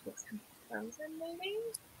 She looks kind of frozen, maybe?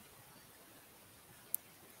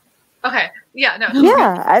 Okay. Yeah, no.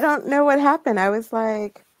 Yeah, I don't know what happened. I was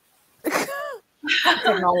like,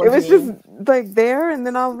 Technology. it was just like there, and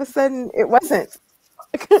then all of a sudden it wasn't.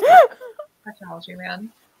 Technology,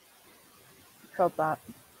 man. Felt that.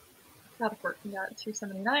 Got a 14 got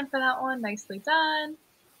 279 for that one. Nicely done.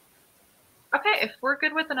 Okay, if we're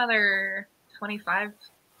good with another 25,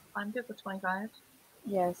 I'm good with 25.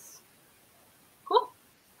 Yes. Cool.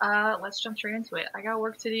 Let's jump straight into it. I got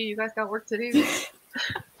work to do. You guys got work to do.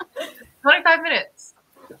 25 minutes.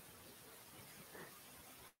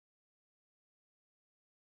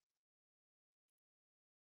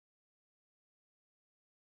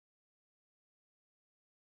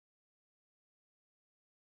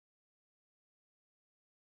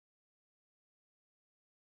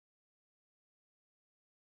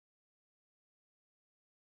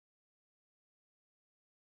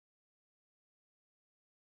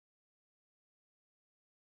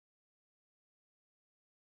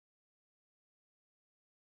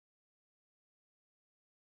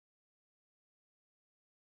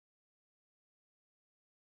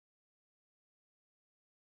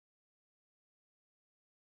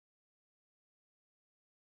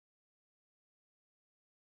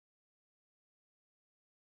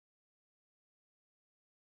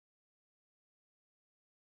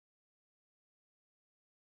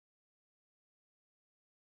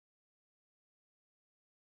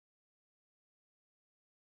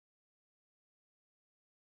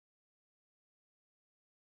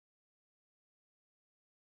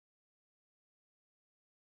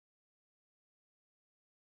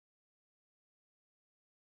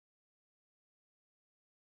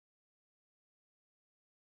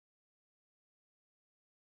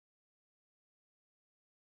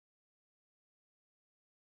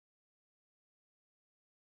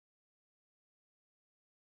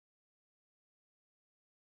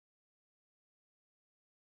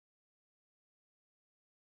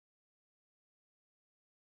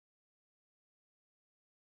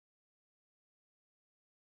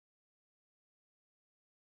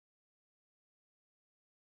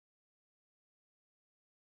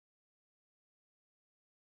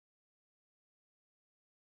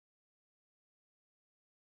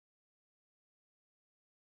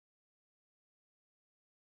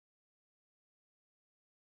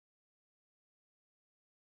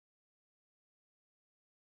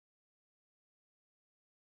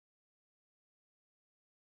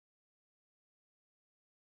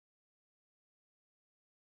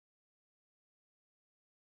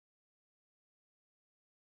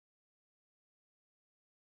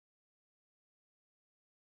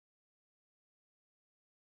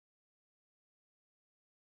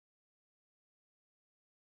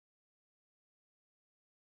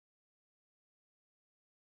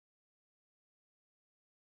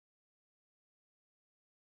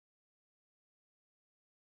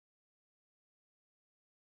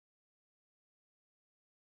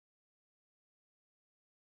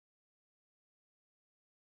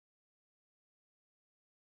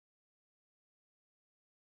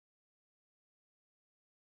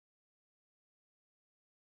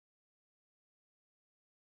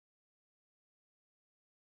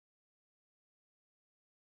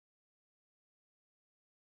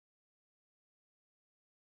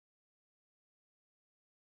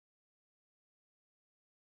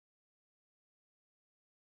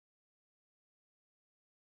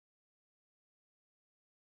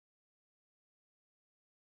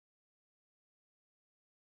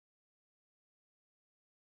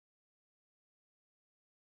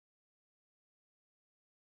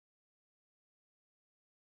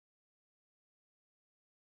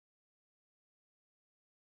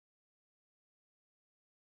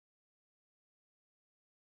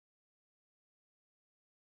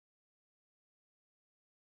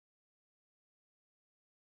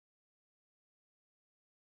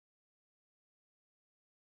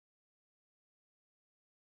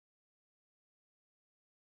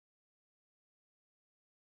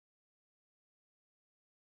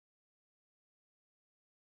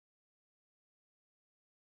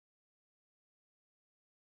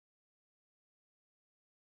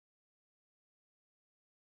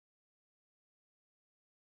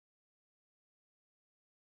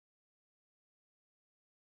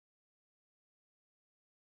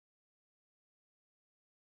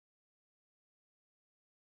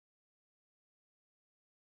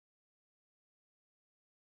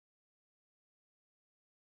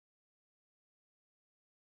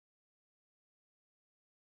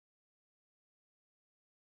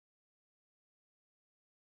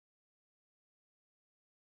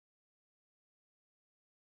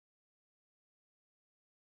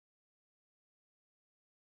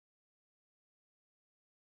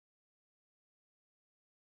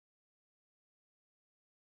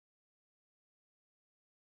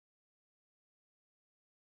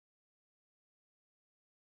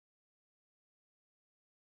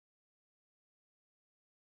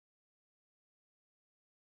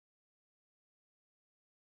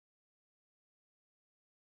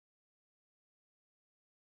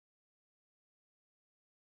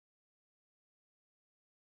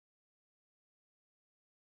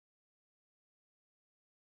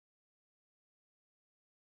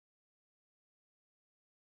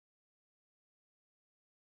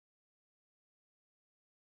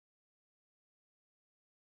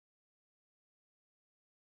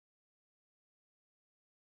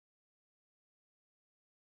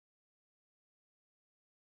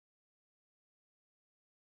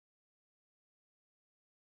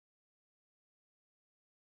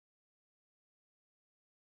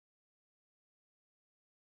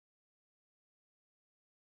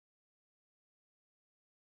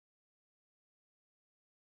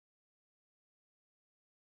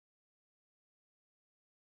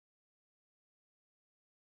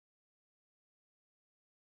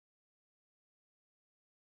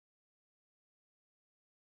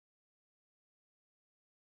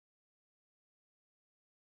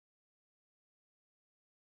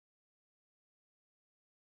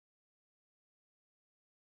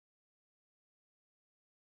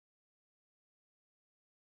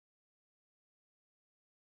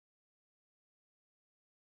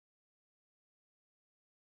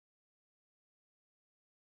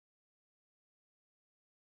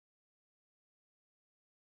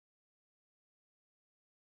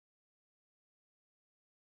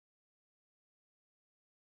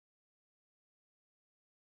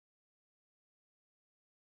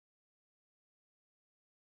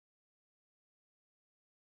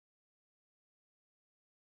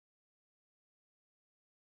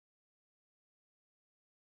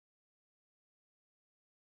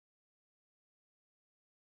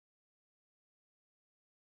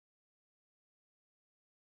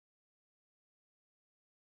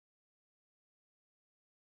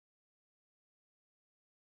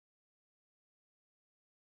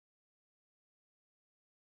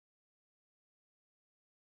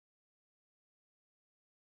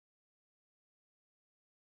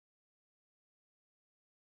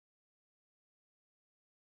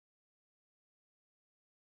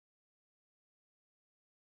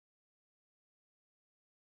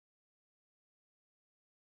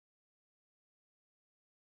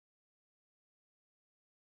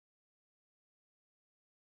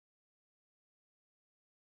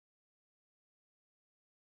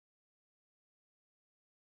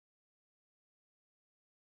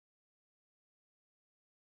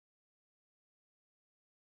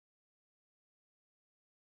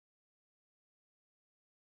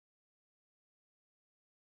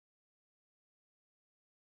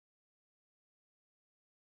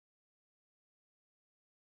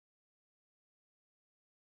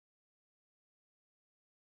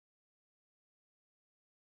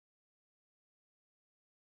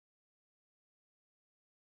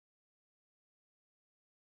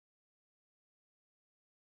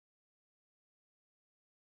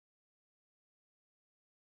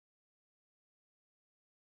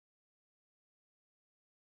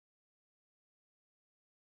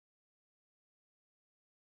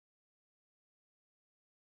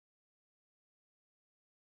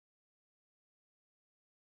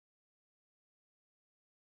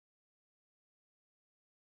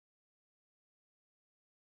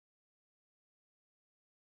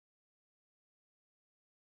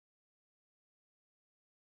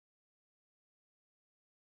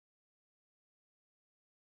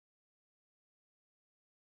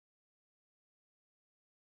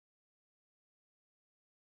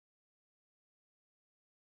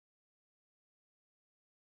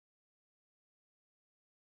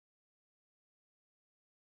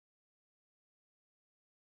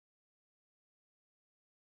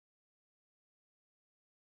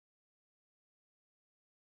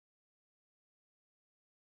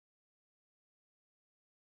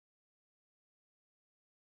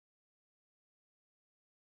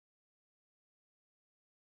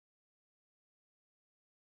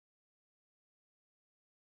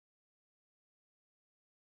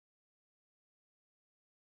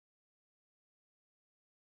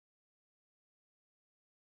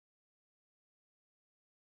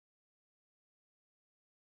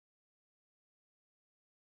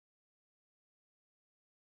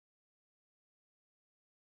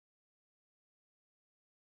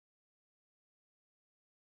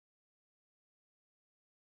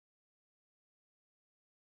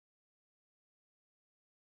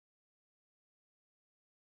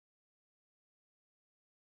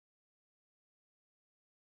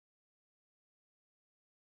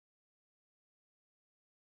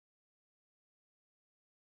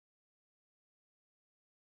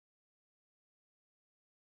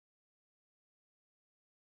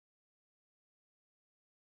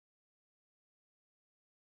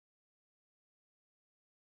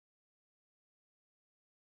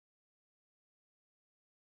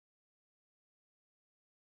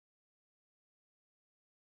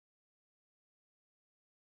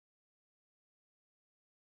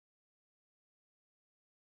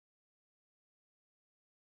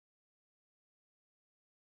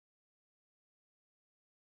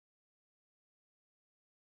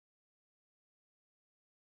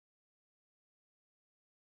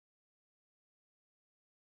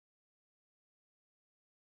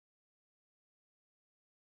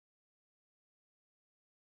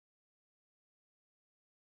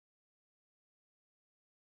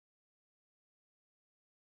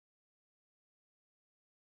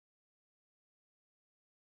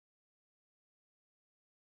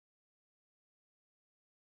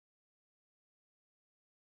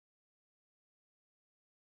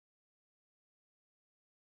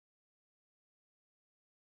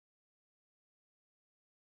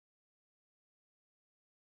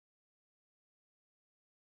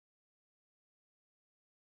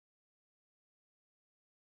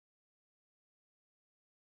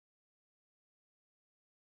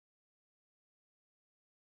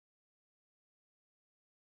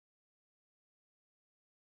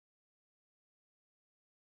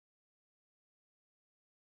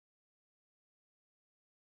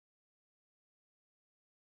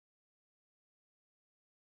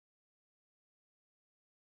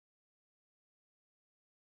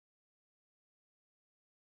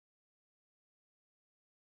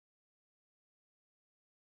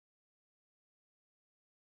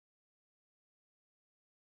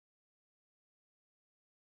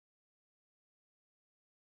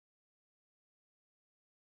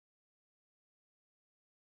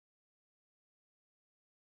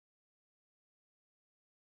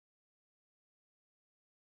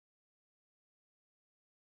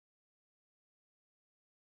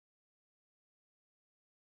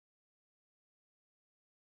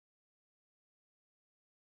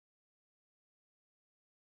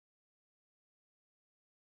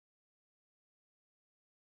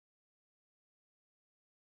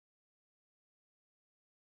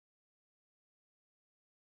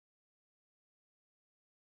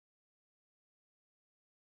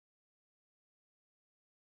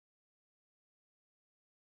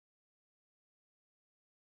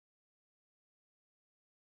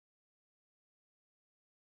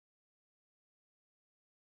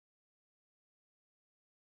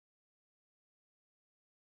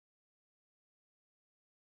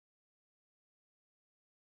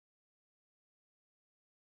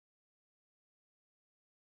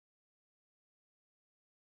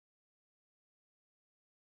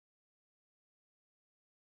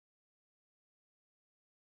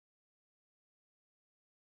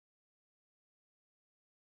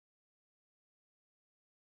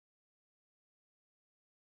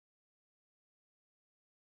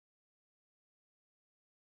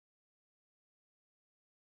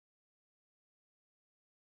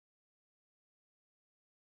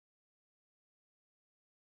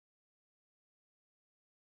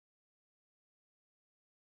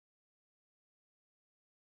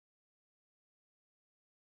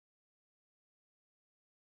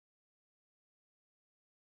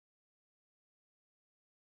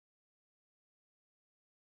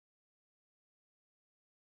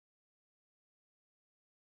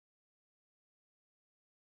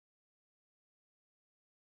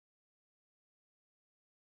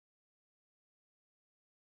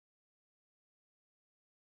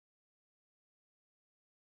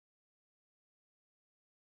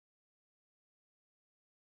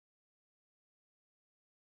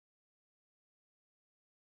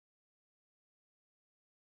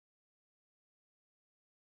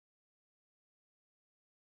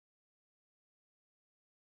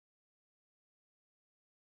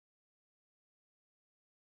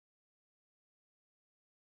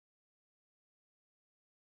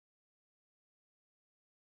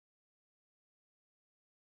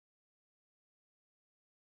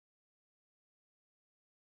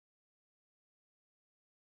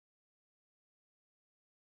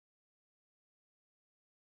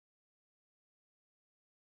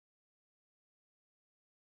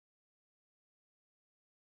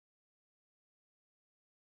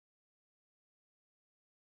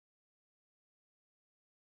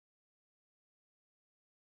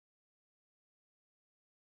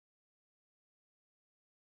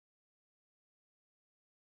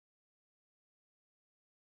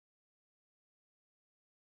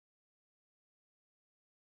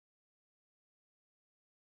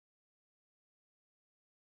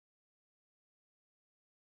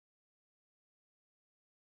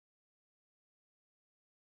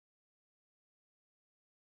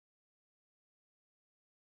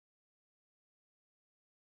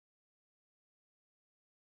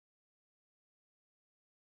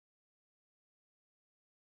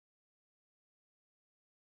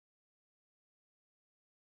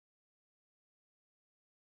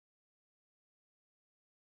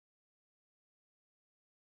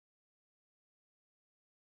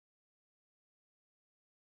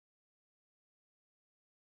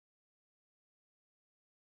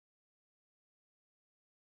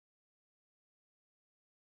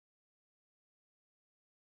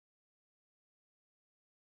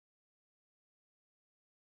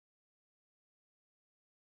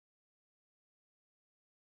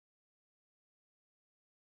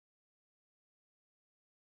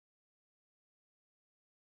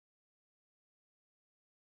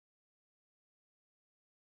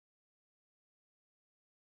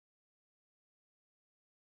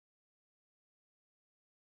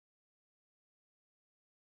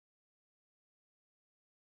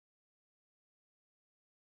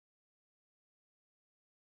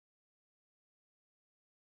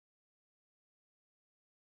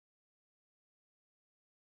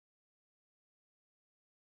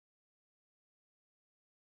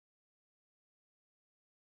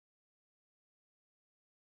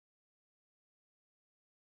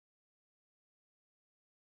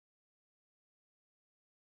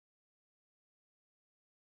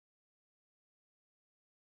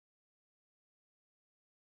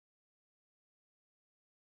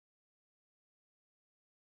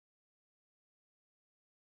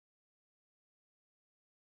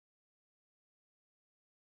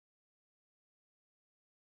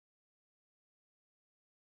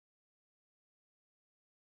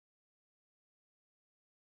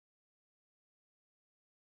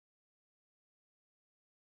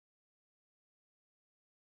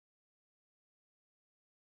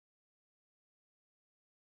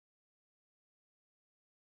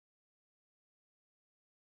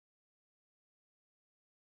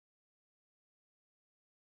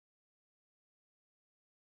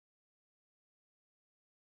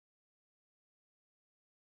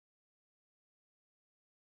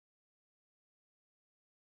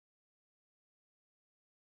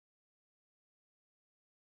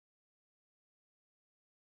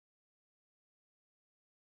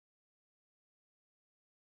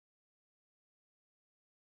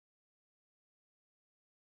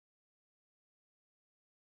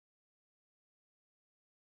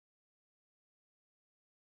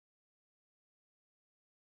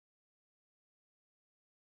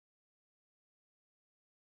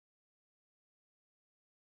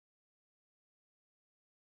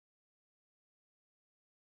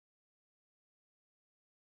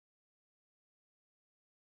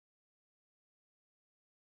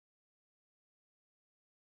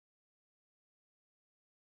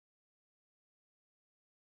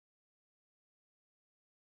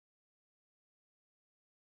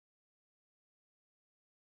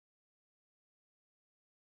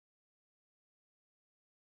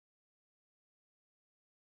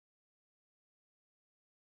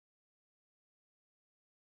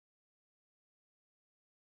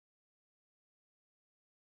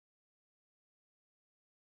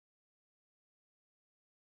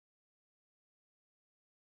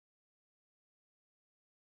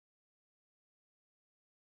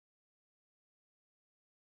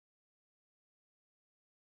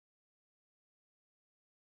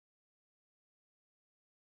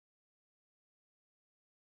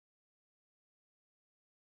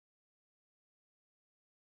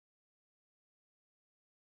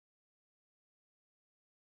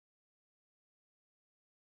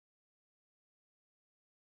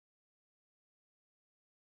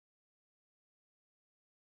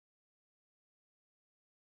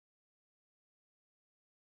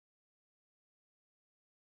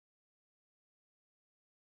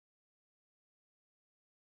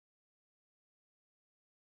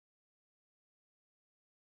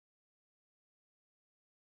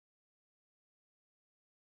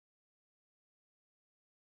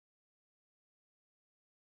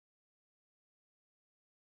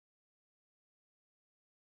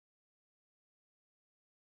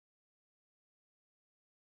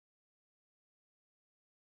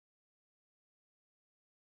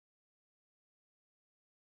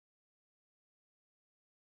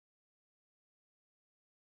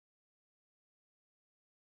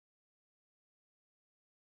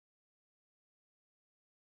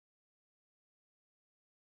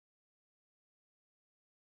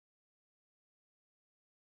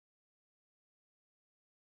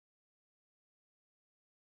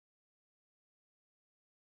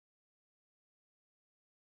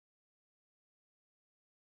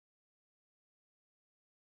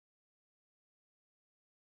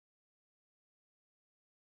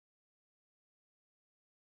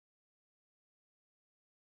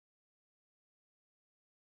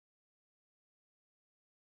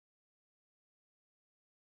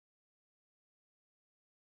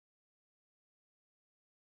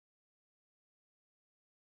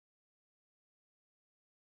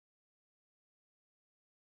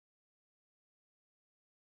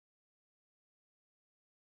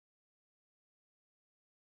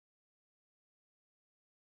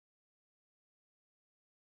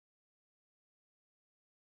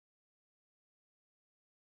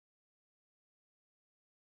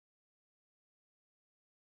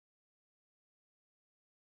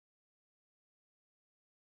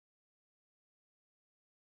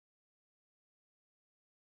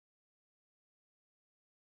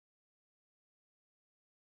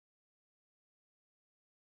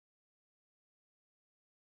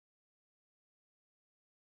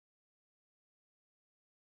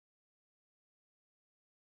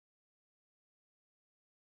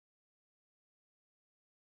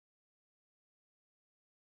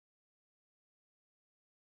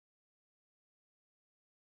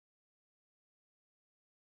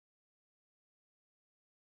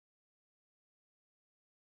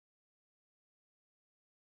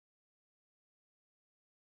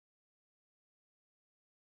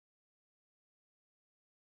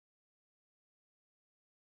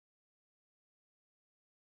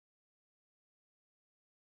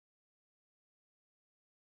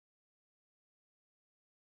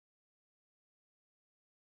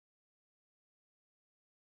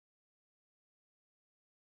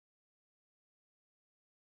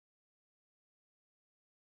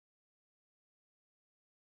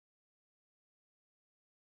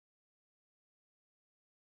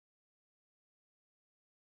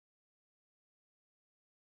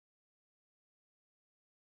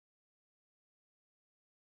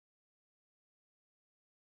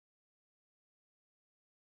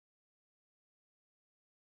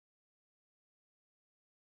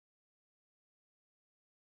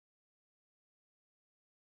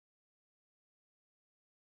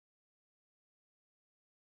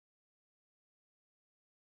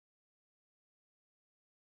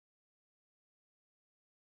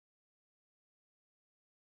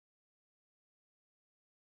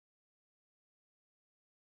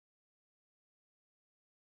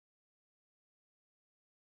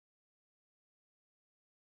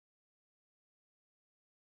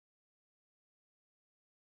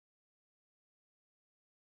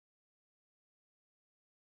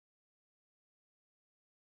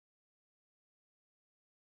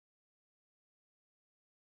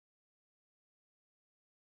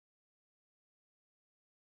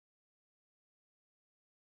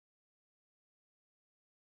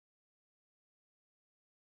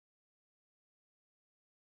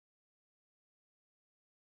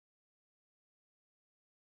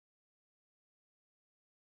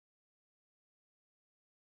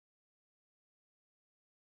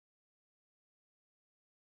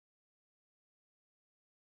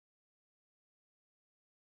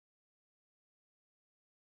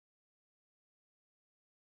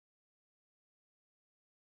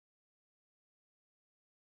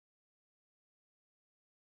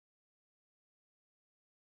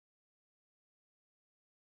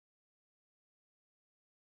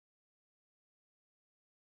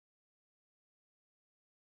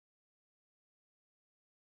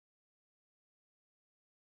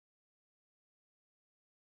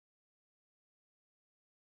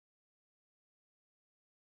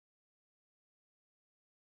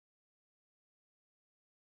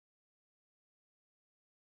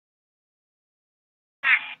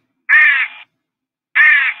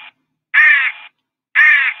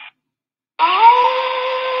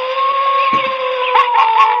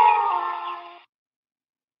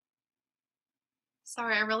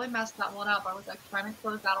 Sorry, I really messed that one up. I was like trying to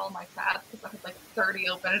close out all my tabs because I had like 30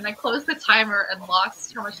 open, and I closed the timer and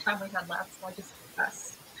lost how much time we had left, so I just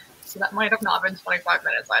pressed. So that might have not been 25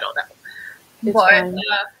 minutes. I don't know. It's But fine.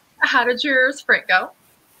 how did your sprint go?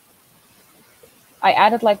 I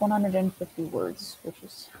added like 150 words, which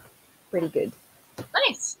is pretty good.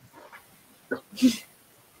 Nice.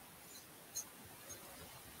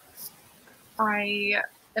 I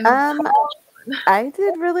am. I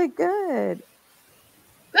did really good.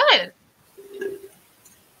 Good.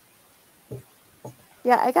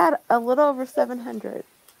 Yeah, I got a little over 700.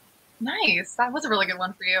 Nice. That was a really good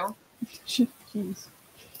one for you. Jeez.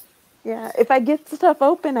 Yeah, if I get stuff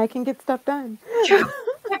open, I can get stuff done. If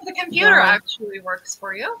the computer actually works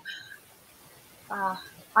for you. I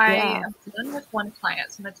am done with one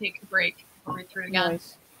client, so I'm going to take a break. I'll read through it again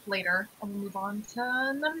later and move on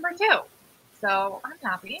to number 2. So I'm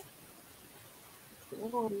happy.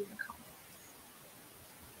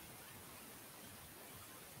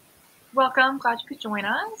 Welcome. Glad you could join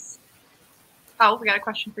us. Oh, we got a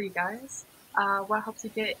question for you guys. What helps you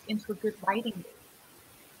get into a good writing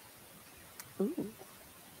mood? Ooh.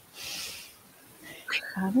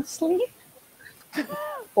 Honestly,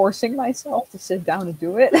 forcing myself to sit down and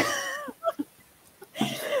do it.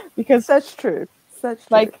 Because such truth.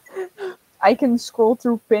 Like, I can scroll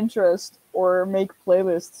through Pinterest or make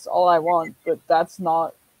playlists all I want, but that's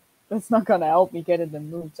not gonna help me get in the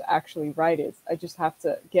mood to actually write it. I just have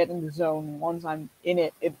to get in the zone, and once I'm in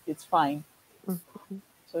it, it's fine. Mm-hmm.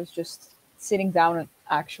 So it's just sitting down and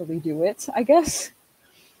actually do it, I guess.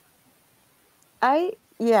 I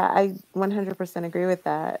 100% agree with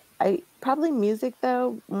that. I probably music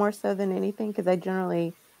though, more so than anything, because I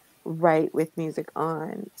generally write with music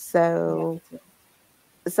on. So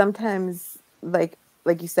sometimes, like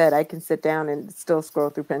you said, I can sit down and still scroll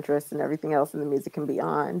through Pinterest and everything else, and the music can be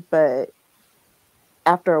on. But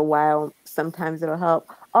after a while, sometimes it'll help.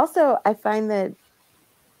 Also, I find that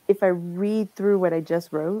if I read through what I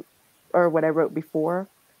just wrote or what I wrote before,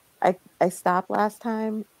 I stopped last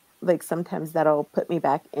time. Like sometimes that'll put me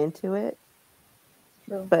back into it.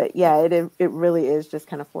 True. But yeah, it really is just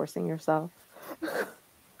kind of forcing yourself.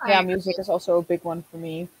 Yeah, music is also a big one for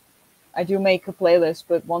me. I do make a playlist,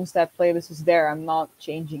 but once that playlist is there, I'm not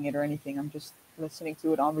changing it or anything. I'm just listening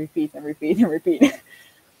to it on repeat and repeat and repeat.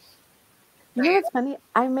 You know what's funny?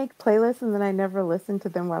 I make playlists and then I never listen to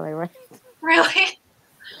them while I write. Really?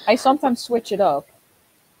 I sometimes switch it up.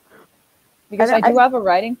 Because I do have a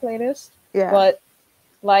writing playlist, but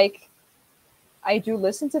like I do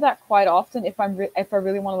listen to that quite often if I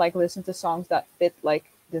really want to like listen to songs that fit like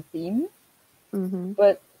the theme. Mm-hmm.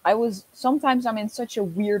 But sometimes I'm in such a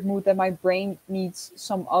weird mood that my brain needs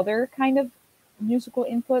some other kind of musical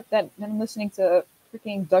input that I'm listening to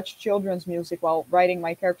freaking Dutch children's music while writing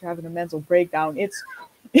my character having a mental breakdown. It's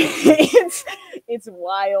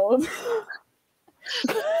wild.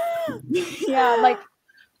 Yeah, like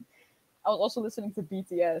I was also listening to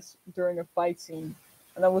BTS during a fight scene,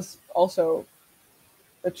 and that was also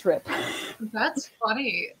a trip. That's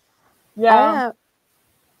funny. Yeah.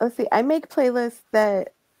 Let's see. I make playlists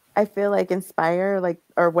that I feel like inspire, like,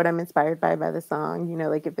 or what I'm inspired by the song. You know,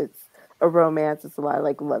 like if it's a romance, it's a lot of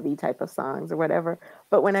like lovey type of songs or whatever.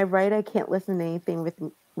 But when I write, I can't listen to anything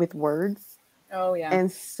with words. Oh yeah.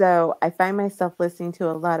 And so I find myself listening to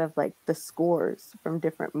a lot of like the scores from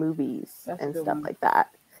different movies and stuff like that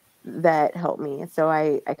help me. And so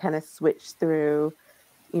I kind of switch through,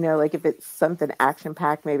 you know, like if it's something action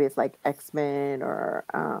packed, maybe it's like X-Men or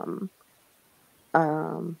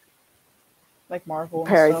like Marvel,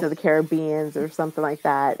 Pirates of the Caribbean or something like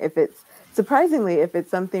that. If it's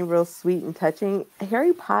something real sweet and touching,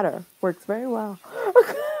 Harry Potter works very well.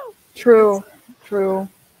 True.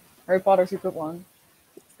 Harry Potter's a good one.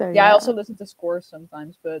 So, yeah, I also listen to scores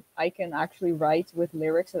sometimes, but I can actually write with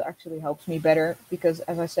lyrics. That actually helps me better because,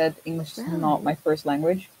 as I said, English is not my first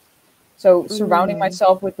language. So surrounding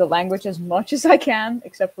myself with the language as much as I can,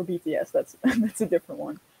 except for BTS, that's a different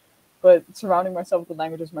one. But surrounding myself with the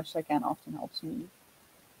language as much as I can often helps me.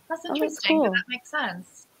 That's interesting. Cool. That makes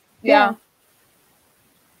sense. Yeah.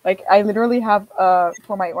 Like I literally have for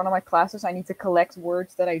one of my classes, I need to collect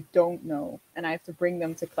words that I don't know, and I have to bring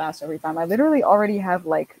them to class every time. I literally already have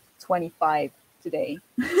like 25 today.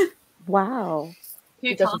 Wow! Can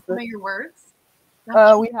you tell us some of your words?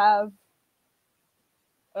 We have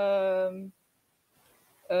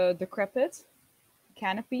decrepit,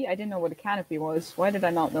 canopy. I didn't know what a canopy was. Why did I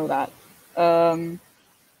not know that?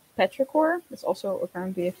 Petrichor is also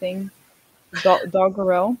apparently a thing.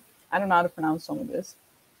 Doggerel. I don't know how to pronounce some of this.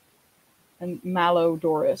 And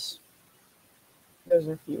Malodorus. Those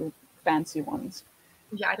are a few fancy ones.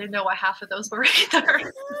 Yeah, I didn't know what half of those were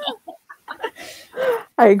either.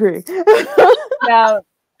 I agree. Yeah,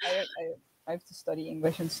 I have to study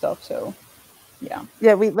English and stuff, so yeah.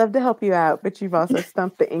 Yeah, we'd love to help you out, but you've also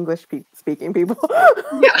stumped the English speaking people.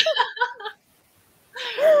 Yeah.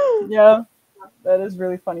 Yeah, that is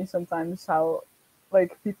really funny sometimes how,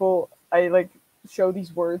 like, people, I, like, show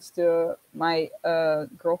these words to my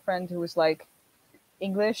girlfriend who is, like,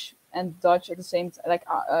 English and Dutch at the same time, like,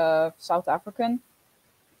 South African,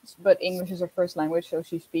 but English is her first language, so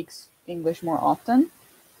she speaks English more often.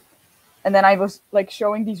 And then I was, like,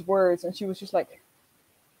 showing these words, and she was just like,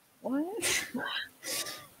 what?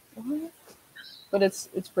 What? But it's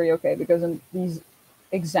pretty okay, because in these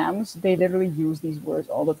exams, they literally use these words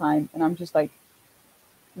all the time, and I'm just like,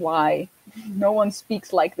 why? No one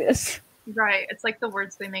speaks like this. Right. It's like the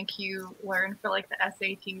words they make you learn for like the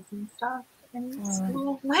SATs and stuff in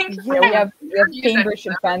school. Like, Yeah, we have use Cambridge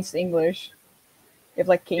it. Advanced English. We have,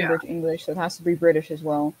 like, Cambridge English, so it has to be British as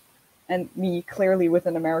well. And me, clearly with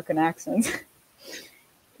an American accent.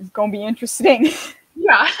 It's gonna be interesting.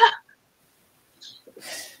 Yeah.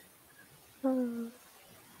 How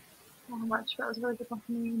much? That was a really good one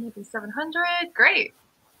for me. Maybe 700. Great.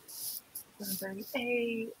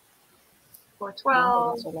 738.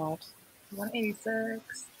 412. That's a lot.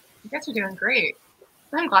 186. You guys are doing great.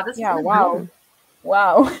 I'm glad this is wow.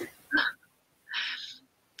 Wow.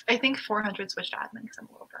 I think 400 switched to admin because I'm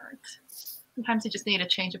a little burnt. Sometimes you just need a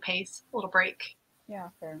change of pace, a little break. Yeah,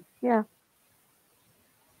 fair. Yeah.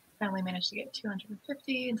 I only managed to get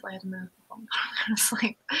 250 until I had to move the phone to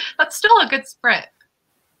sleep. That's still a good sprint.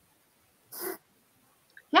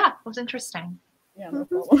 Yeah, it was interesting. Yeah, no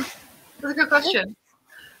problem. It was a good question.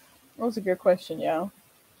 That was a good question, yeah.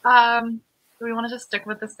 Do we want to just stick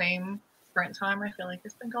with the same sprint time? I feel like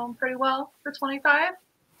it's been going pretty well for 25.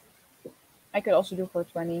 I could also do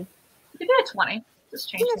 420. You could do a 20. Just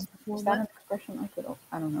change things. Is that an expression?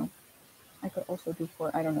 I don't know. I could also do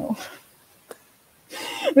 4. I don't know.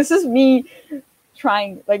 This is me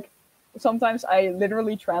trying, like, sometimes I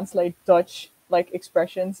literally translate Dutch, like,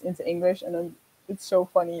 expressions into English, and then it's so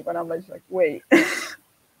funny when I'm like, wait,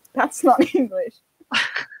 that's not English.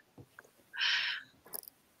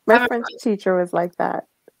 My French teacher was like that.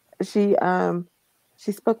 She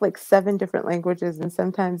spoke like 7 different languages, and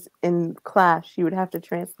sometimes in class she would have to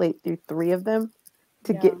translate through 3 of them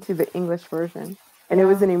to get to the English version. And it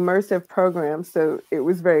was an immersive program, so it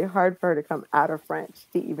was very hard for her to come out of French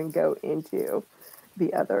to even go into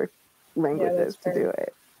the other languages to do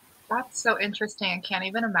it. That's so interesting. I can't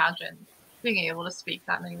even imagine being able to speak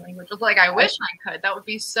that many languages. Like, I wish I could. That would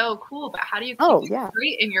be so cool. But how do you keep it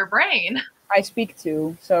straight in your brain? I speak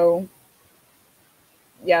 2, so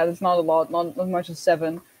yeah, that's not a lot, not as much as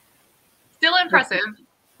 7. Still impressive.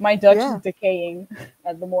 My Dutch is decaying,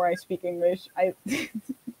 and the more I speak English,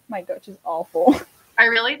 my Dutch is awful. I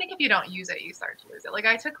really think if you don't use it, you start to lose it. Like,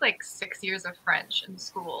 I took like 6 years of French in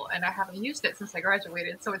school, and I haven't used it since I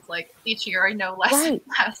graduated. So it's like each year I know less and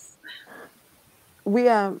less. We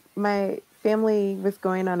my family was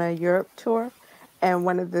going on a Europe tour, and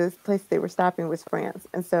one of the places they were stopping was France.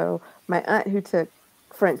 And so my aunt, who took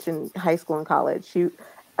French in high school and college, she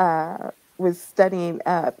was studying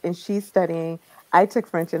up, and she's studying. I took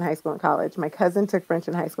French in high school and college. My cousin took French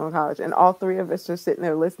in high school and college, and all 3 of us are sitting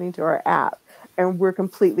there listening to our app, and we're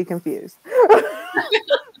completely confused.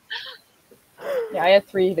 Yeah, I had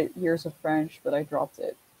 3 years of French, but I dropped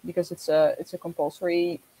it because it's a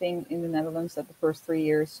compulsory thing in the Netherlands that the first 3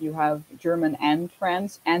 years you have German and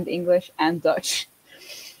French and English and Dutch.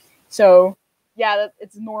 So yeah,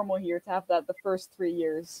 it's normal here to have that the first 3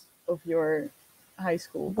 years of your high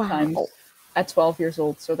school time at 12 years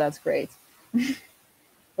old. So that's great.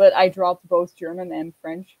 But I dropped both German and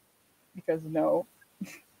French because no.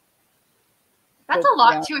 That's a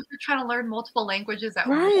lot too if you're trying to learn multiple languages at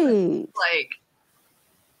once. Like,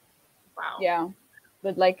 wow. Yeah,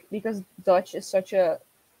 but like because Dutch is such a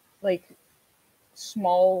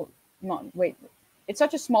small, it's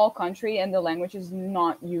such a small country and the language is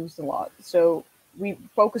not used a lot. So we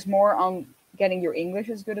focus more on getting your English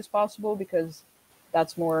as good as possible because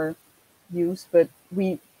that's more used. But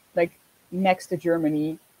we next to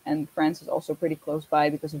Germany, and France is also pretty close by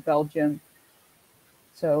because of Belgium.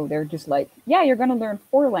 So they're just like, yeah, you're going to learn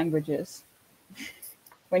 4 languages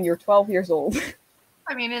when you're 12 years old.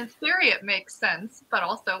 I mean, in theory, it makes sense, but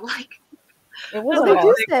also, like, it was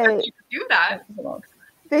you do that.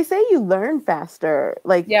 They say you learn faster,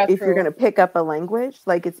 like, if true. you're going to pick up a language,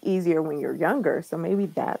 like, it's easier when you're younger. So maybe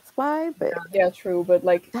that's why. But yeah, true. But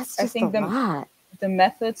like, that's I just think the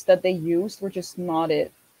methods that they used were just not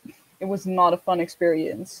it. It was not a fun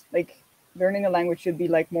experience. Like, learning a language should be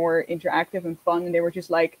like more interactive and fun, and they were just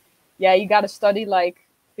like, yeah, you got to study like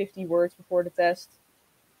 50 words before the test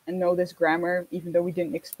and know this grammar, even though we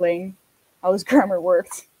didn't explain how this grammar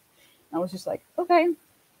worked. I was just like, okay,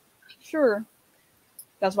 sure.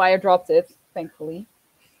 That's why I dropped it, thankfully.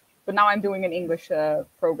 But now I'm doing an English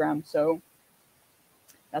program, so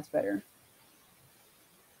that's better.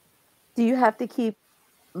 Do you have to keep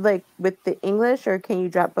like with the English, or can you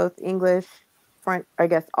drop both English, French? I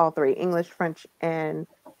guess all three: English, French, and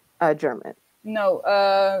German.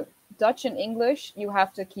 No, Dutch and English you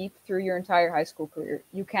have to keep through your entire high school career.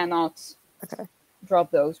 You cannot Okay.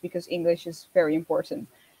 drop those because English is very important.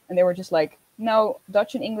 And they were just like, no,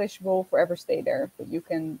 Dutch and English will forever stay there, but you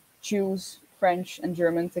can choose French and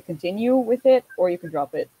German to continue with it, or you can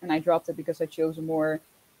drop it. And I dropped it because I chose a more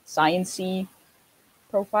sciencey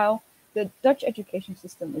profile. The Dutch education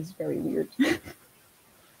system is very weird.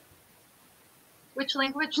 Which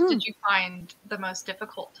language did you find the most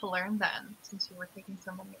difficult to learn then, since you were taking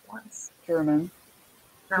so many at once? German.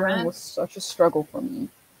 German? German was such a struggle for me.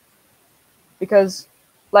 Because,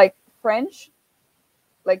 like, French,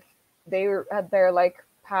 like, had their, like,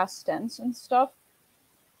 past tense and stuff.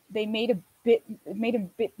 It made a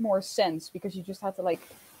bit more sense because you just had to, like,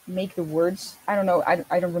 make the words. I don't know.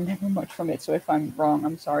 I don't remember much from it, so if I'm wrong,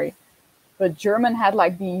 I'm sorry. But German had,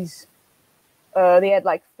 like, these, they had,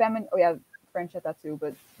 like, feminine, oh yeah, French had that too,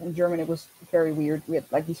 but in German it was very weird. We had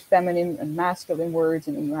like these feminine and masculine words,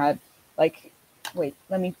 and then you had like, wait,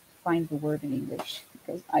 let me find the word in English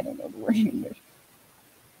because I don't know the word in English.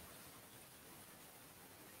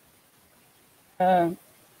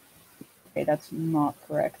 Okay, that's not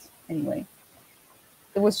correct. Anyway,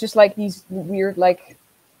 it was just like these weird, like,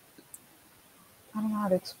 I don't know how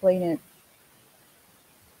to explain it.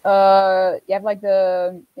 You have like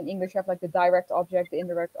in English you have like the direct object, the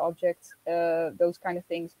indirect object, those kind of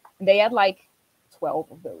things, and they had like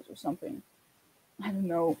 12 of those or something. I don't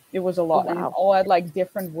know, it was a lot. Oh, wow. And it all had like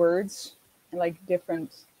different words and like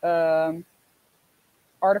different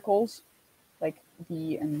articles, like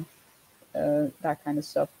the and that kind of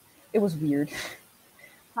stuff. It was weird.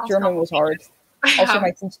 German was hard.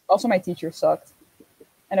 Also my teacher sucked,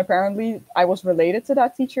 and apparently I was related to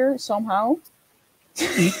that teacher somehow.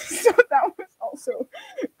 So that was also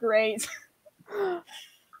great.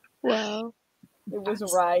 Wow. It was a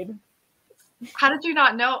ride. How did you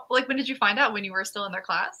not know? Like, when did you find out? When you were still in their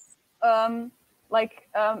class?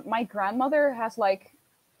 My grandmother has like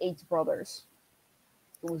 8 brothers.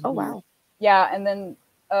 It was Oh, weird. wow. Yeah, and then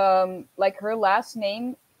like her last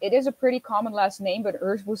name, it is a pretty common last name, but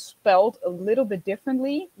hers was spelled a little bit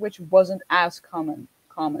differently, which wasn't as common.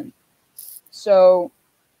 So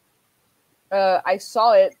I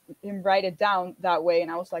saw him write it down that way,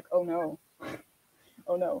 and I was like, oh no.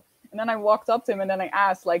 Oh no. And then I walked up to him and then I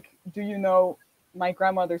asked, like, do you know my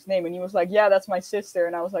grandmother's name? And he was like, yeah, that's my sister.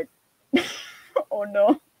 And I was like, oh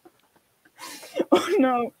no. Oh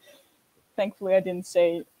no. Thankfully, I didn't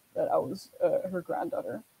say that I was her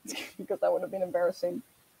granddaughter because that would have been embarrassing.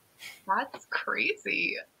 That's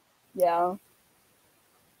crazy. Yeah.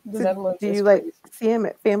 The So Netherlands do is you like crazy. see him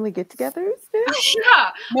at family get-togethers?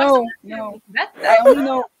 Yeah. No. Met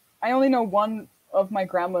them. I only know one of my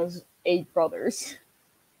grandma's 8 brothers.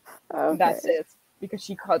 Okay. That's it, because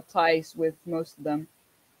she cut ties with most of them.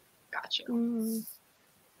 Gotcha.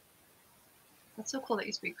 That's so cool that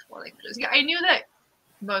you speak 4 languages. Yeah, I knew that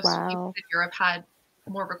most people in Europe had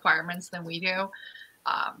more requirements than we do.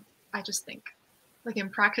 I just think, like, in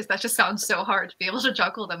practice, that just sounds so hard to be able to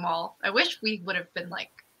juggle them all. I wish we would have been like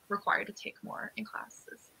required to take more in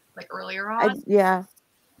classes, like earlier on. Yeah.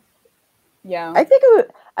 I think it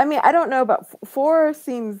would. I mean, I don't know about 4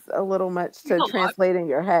 seems a little much to translate in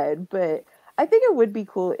your head, but I think it would be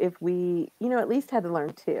cool if we, at least had to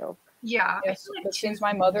learn 2. Yeah. Yes, but since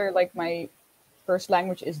my mother, like, my first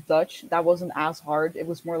language is Dutch, that wasn't as hard. It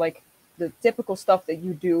was more like the typical stuff that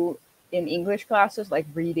you do in English classes, like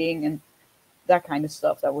reading and that kind of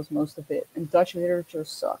stuff. That was most of it. And Dutch literature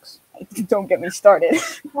sucks. Don't get me started.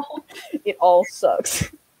 It all sucks.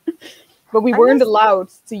 But we weren't allowed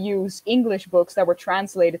to use English books that were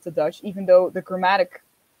translated to Dutch, even though the grammatic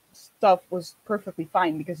stuff was perfectly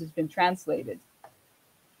fine because it's been translated.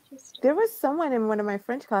 There was someone in one of my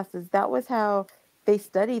French classes, that was how they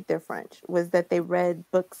studied their French, was that they read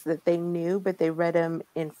books that they knew, but they read them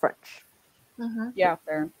in French. Mm-hmm. Yeah,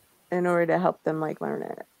 fair. In order to help them, like, learn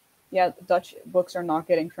it. Yeah, Dutch books are not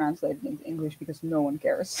getting translated into English because no one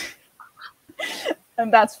cares.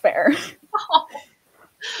 And that's fair.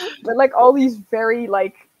 But like all these very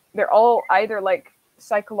like, they're all either like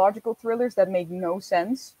psychological thrillers that make no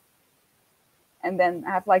sense, and then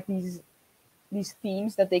have like these these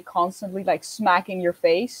themes that they constantly like smack in your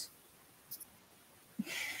face.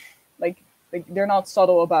 Like they're not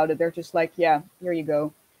subtle about it. They're just like, yeah, here you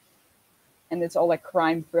go. And it's all like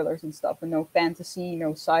crime thrillers and stuff, and no fantasy,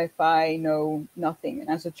 no sci-fi, no nothing. And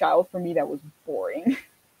as a child, for me, that was boring.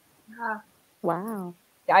 Yeah. Wow.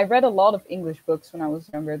 Yeah, I read a lot of English books when I was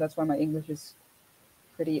younger. That's why my English is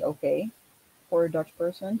pretty okay for a Dutch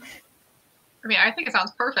person. I mean, I think it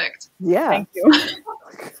sounds perfect. Yeah. Thank you.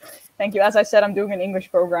 Thank you. As I said, I'm doing an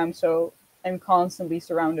English program, so I'm constantly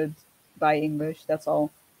surrounded by English. That's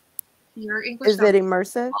all. Your English Is it sounds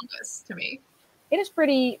immersive? humongous to me. It is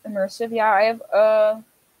pretty immersive. Yeah, I have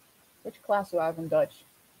which class do I have in Dutch?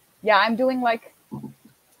 Yeah, I'm doing like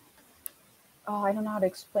I don't know how to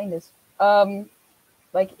explain this.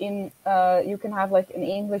 Like in you can have like an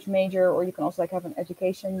English major, or you can also like have an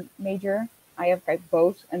education major. I have like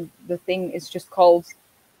both, and the thing is just called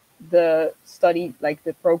the study, like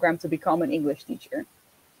the program to become an English teacher.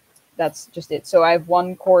 That's just it. So I have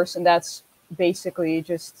one course, and that's basically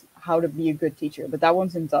just how to be a good teacher. But that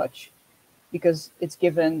one's in Dutch because it's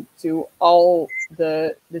given to all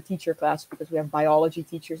the teacher class, because we have biology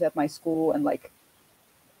teachers at my school and like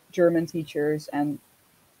German teachers, and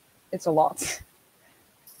it's a lot.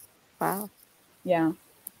 Wow. Yeah.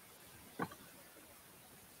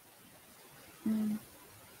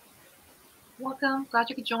 Welcome. Glad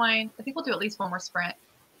you could join. I think we'll do at least one more sprint.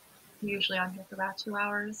 We're usually on here for about 2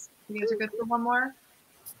 hours. You guys are good for one more?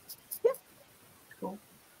 Yeah. Cool.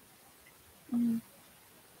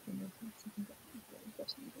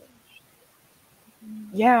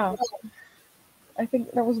 Yeah. I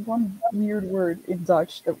think there was one weird word in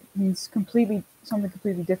Dutch that means something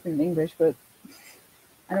completely different in English, but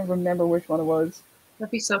I don't remember which one it was.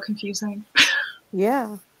 That'd be so confusing.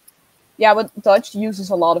 Yeah. Yeah, but Dutch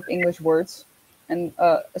uses a lot of English words, and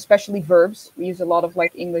especially verbs. We use a lot of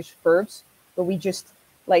like English verbs, but we just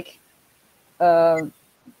like uh,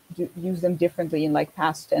 use them differently in like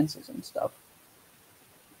past tenses and stuff.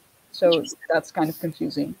 So that's kind of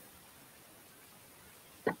confusing.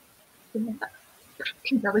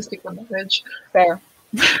 Can barely speak one language. Fair.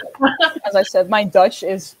 As I said, my Dutch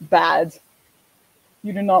is bad.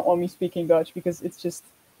 You do not want me speaking Dutch because it's just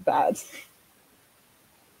bad.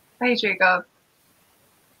 Hey, Jacob.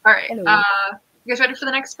 All right. Hello. You guys ready for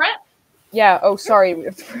the next sprint? Yeah. Oh, sorry.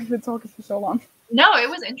 We've been talking for so long. No, it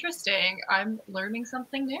was interesting. I'm learning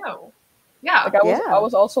something new. Yeah. Like I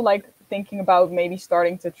was also like thinking about maybe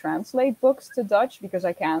starting to translate books to Dutch because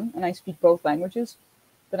I can and I speak both languages.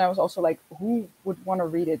 But I was also like, who would want to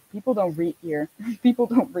read it? People don't read here. People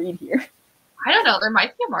don't read here. I don't know. There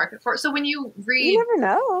might be a market for it. So when you read, You never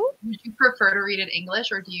know. would you prefer to read in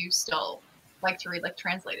English, or do you still like to read like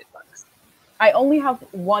translated books? I only have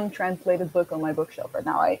one translated book on my bookshelf right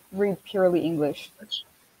now. I read purely English,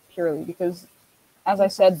 purely because, as I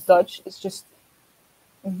said, Dutch is just,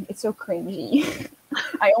 it's so cringy.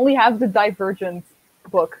 I only have the Divergent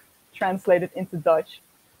book translated into Dutch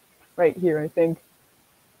right here, I think,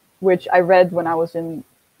 which I read when I was when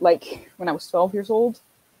I was 12 years old.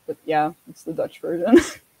 But yeah, it's the Dutch version.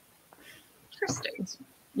 Interesting.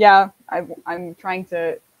 Yeah, I'm trying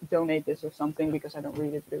to donate this or something because I don't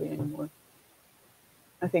read it really anymore.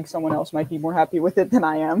 I think someone else might be more happy with it than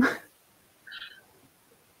I am. All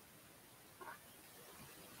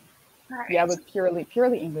right. Yeah, but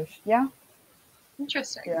purely English. Yeah.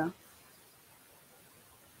 Interesting. Yeah.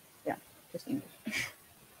 Yeah, just English. Do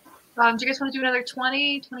you guys want to do another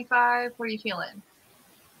 20, 25? What are you feeling?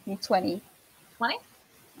 20. 20?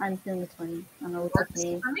 I'm feeling the 20. I don't know what Works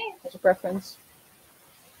Tiffany for me. has a preference.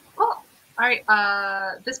 Cool. All right.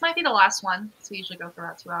 This might be the last one. So we usually go for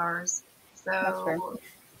about 2 hours. That's fair. So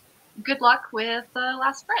good luck with the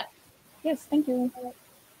last sprint. Yes, thank you.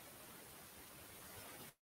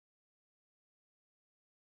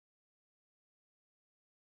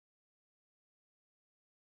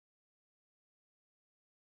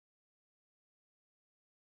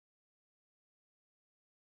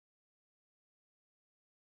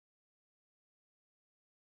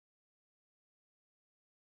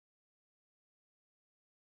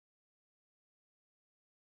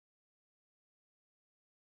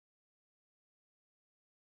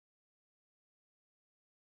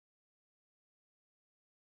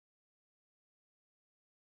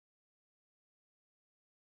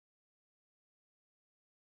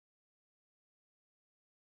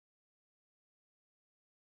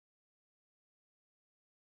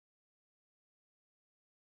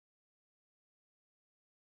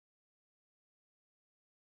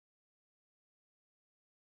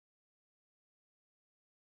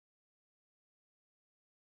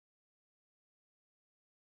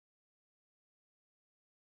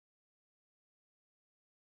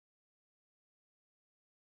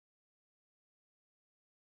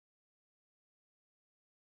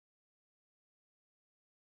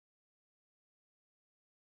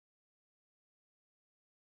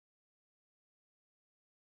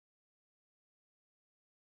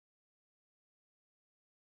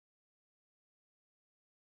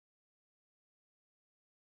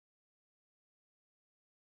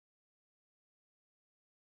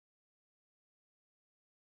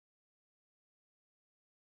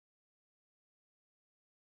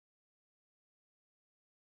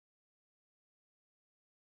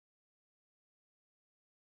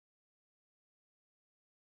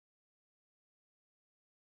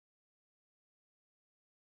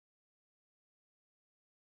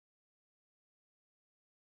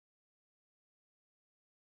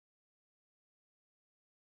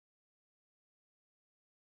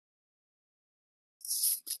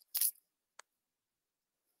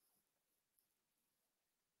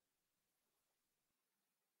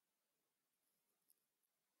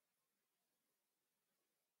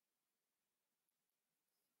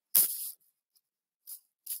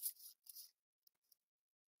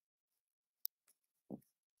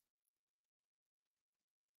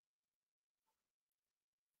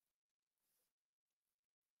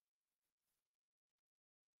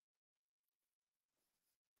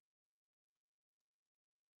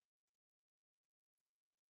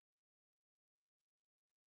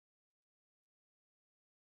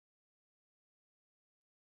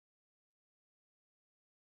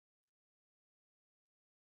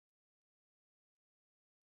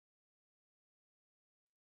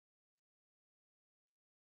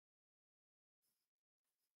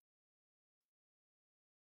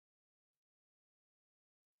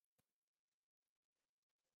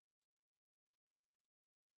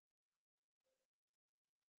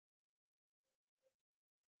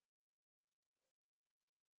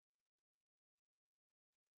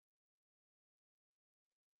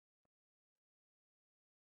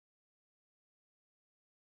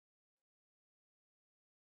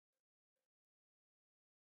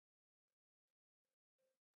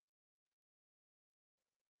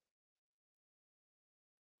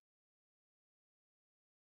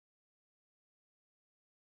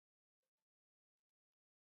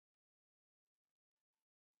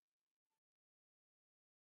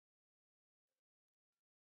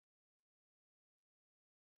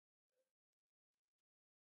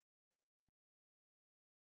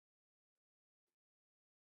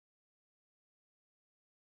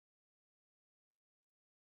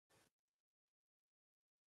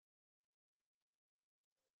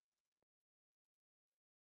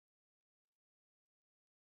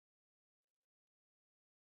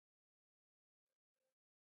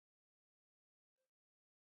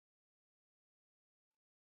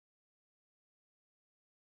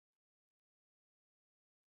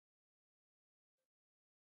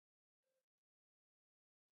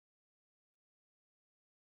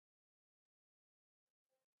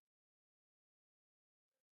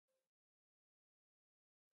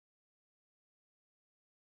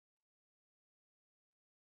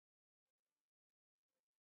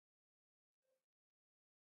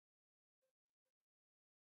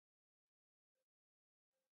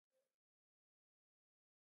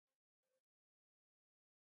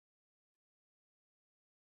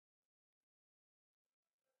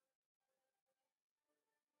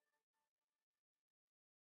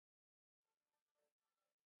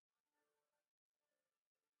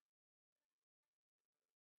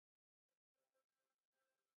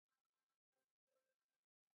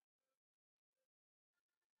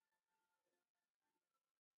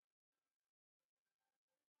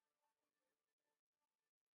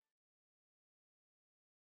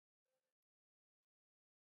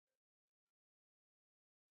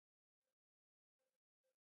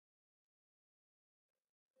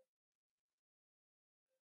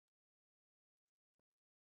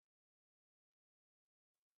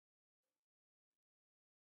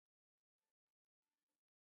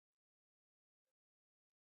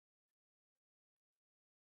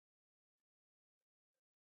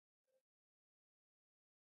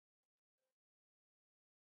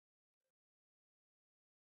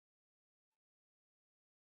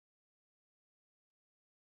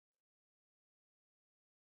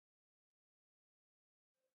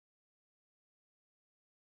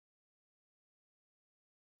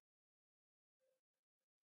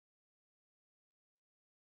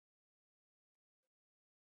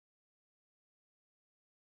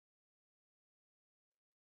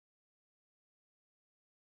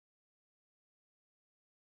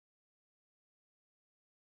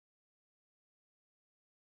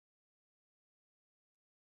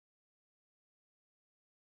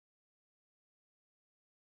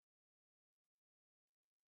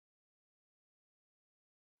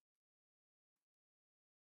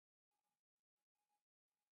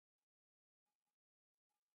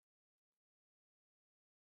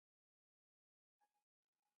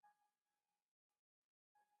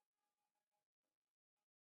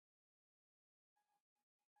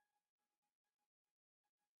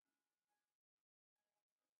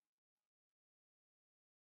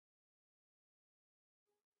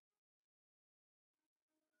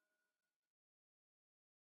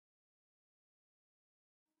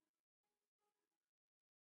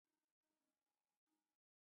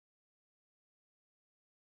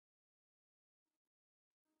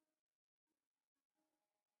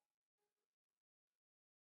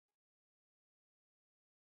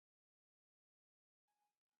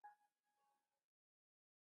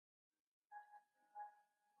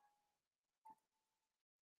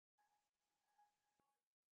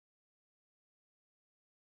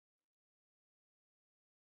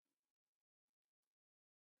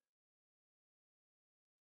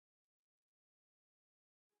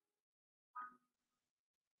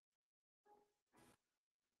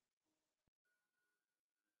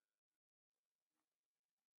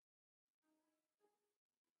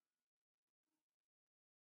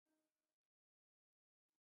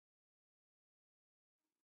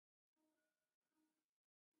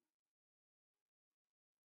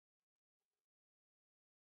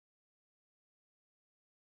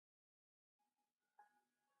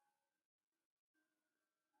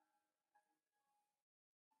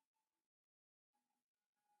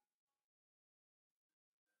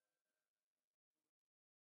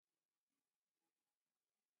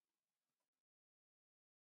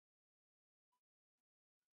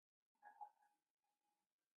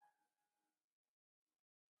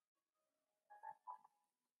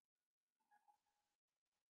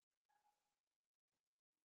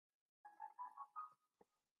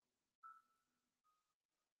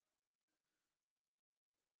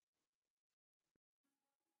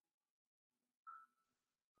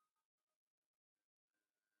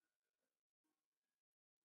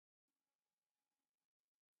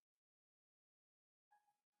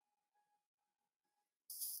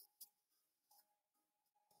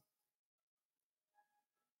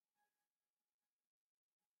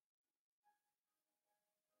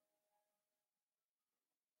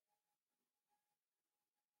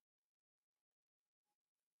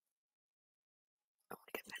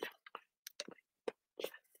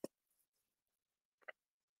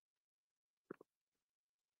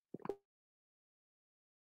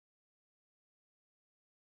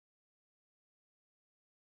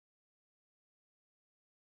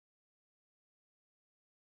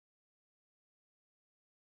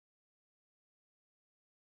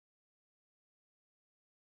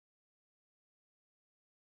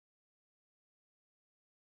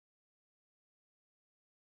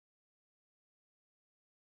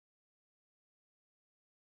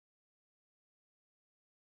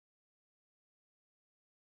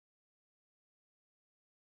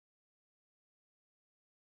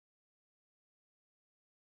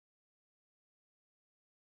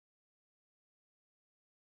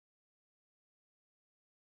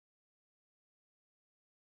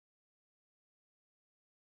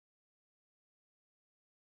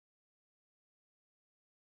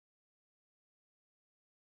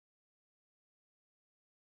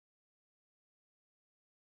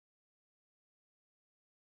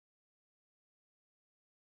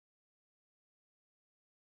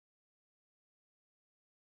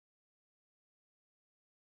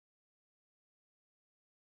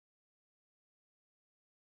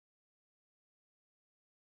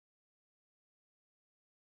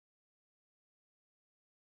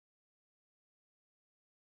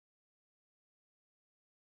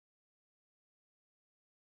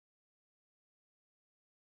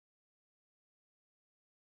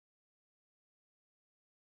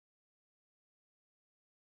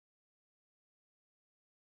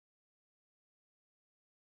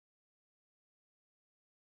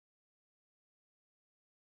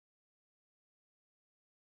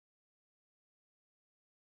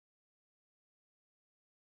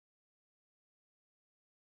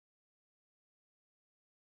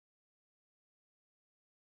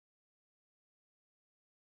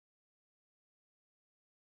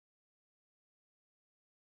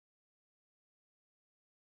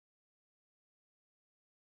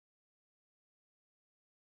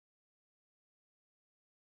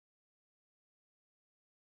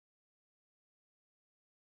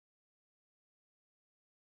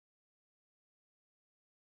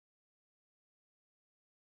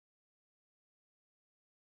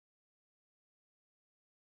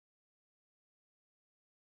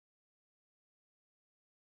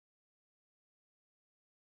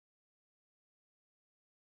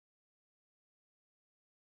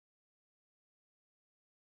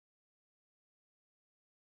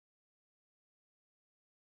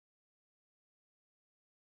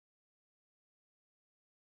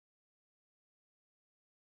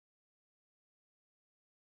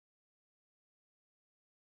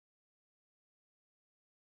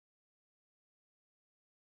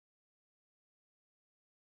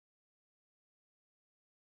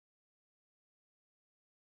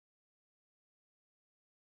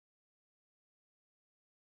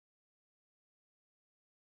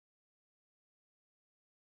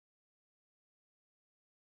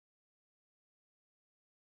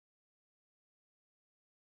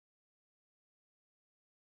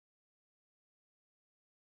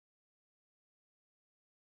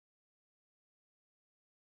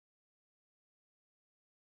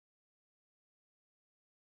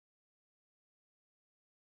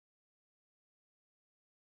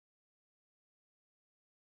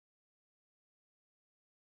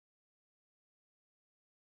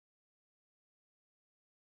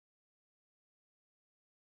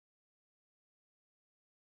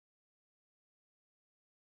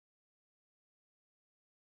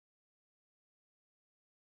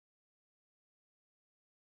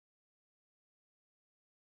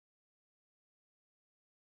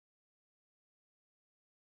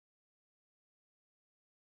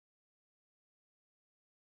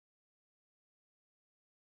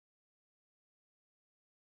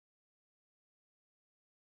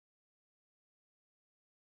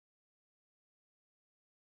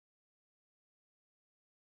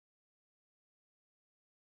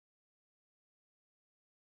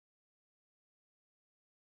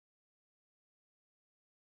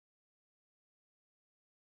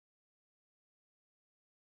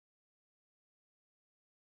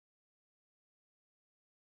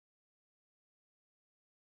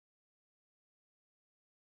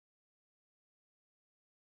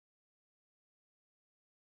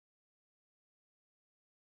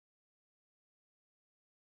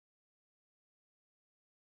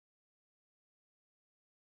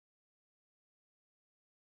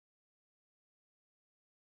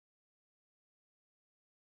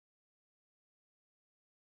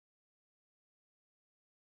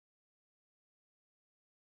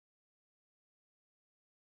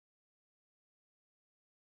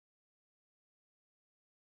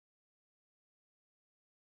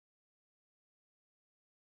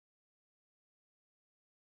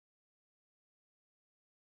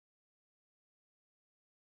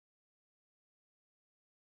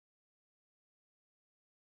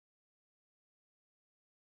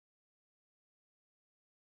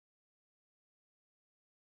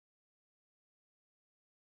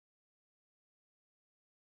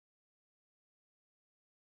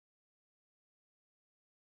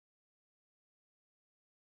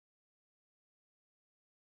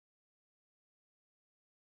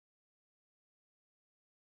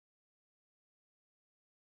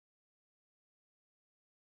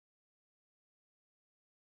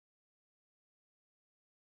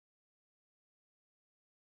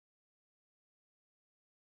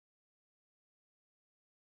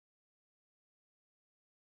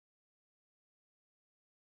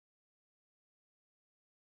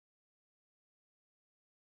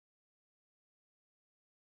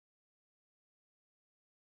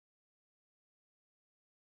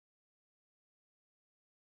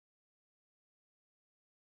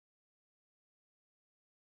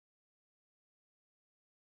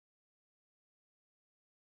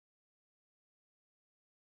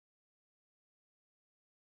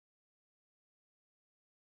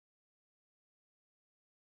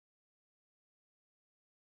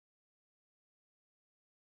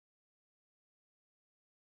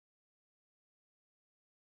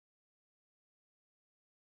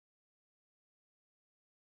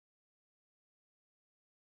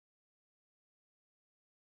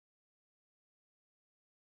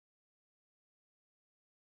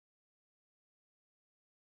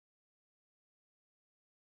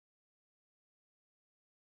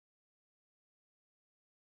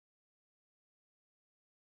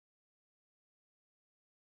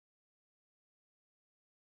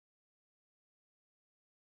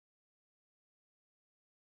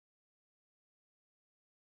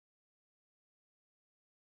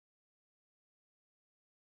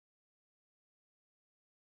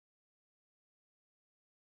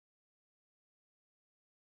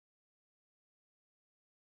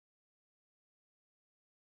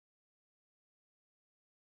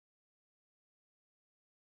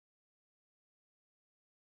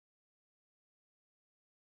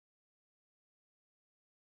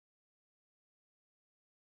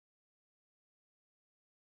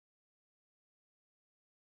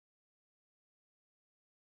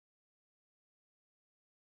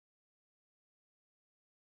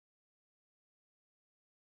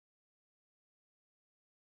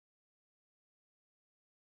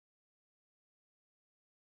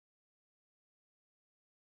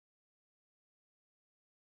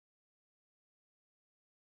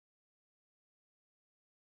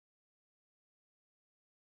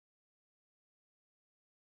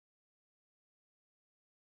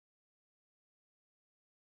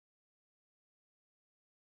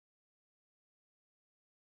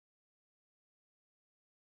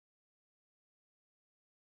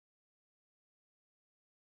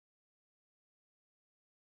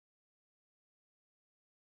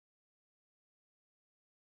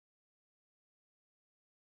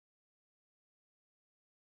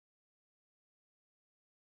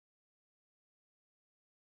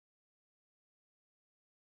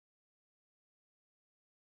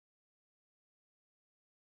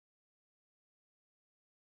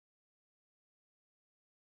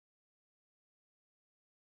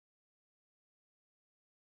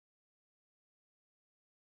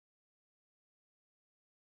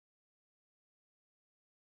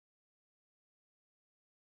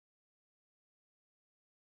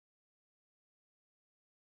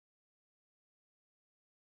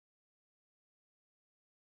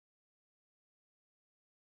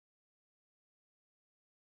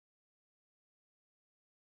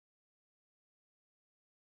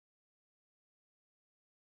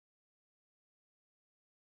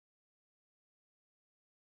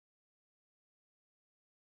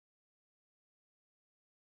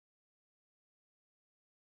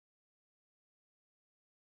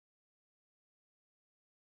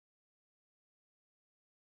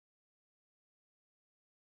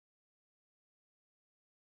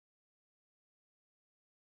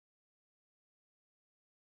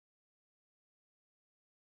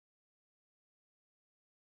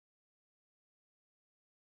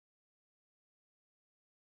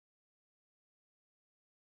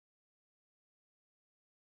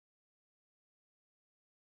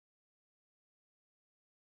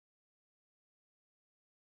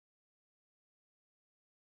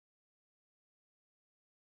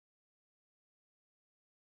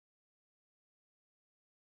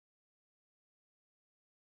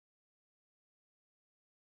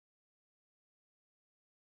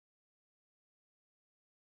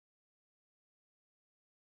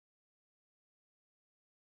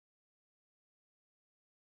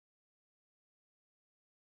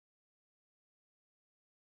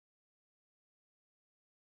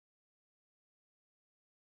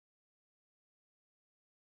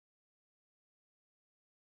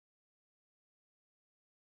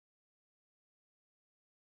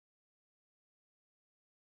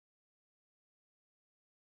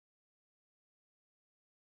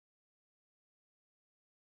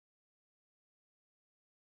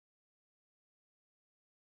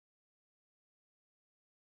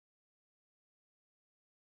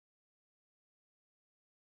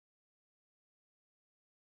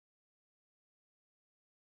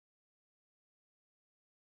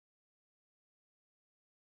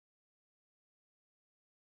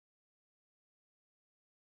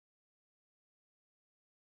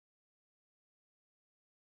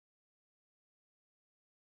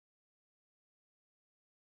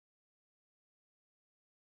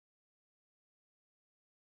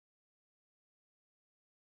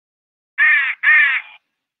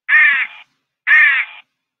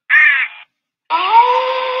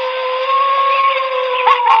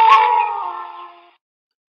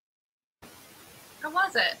 How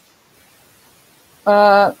was it?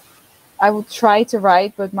 I would try to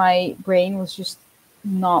write, but my brain was just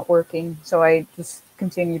not working, so I just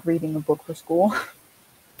continued reading a book for school.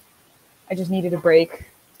 I just needed a break.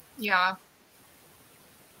 Yeah.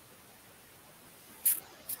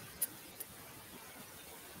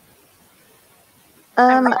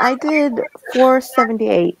 I did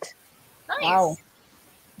 478. Nice. Wow.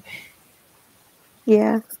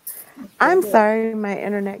 Yeah. That's I'm good. sorry my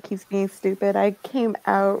internet keeps being stupid. I came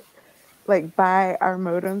out like by our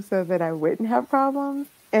modem so that I wouldn't have problems,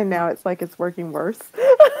 and now it's like it's working worse.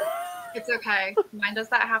 It's okay. Mine does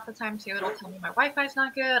that half the time too. It'll tell me my Wi-Fi's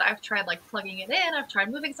not good. I've tried like plugging it in. I've tried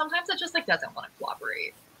moving. Sometimes it just like doesn't want to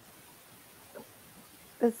cooperate.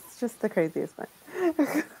 It's just the craziest one.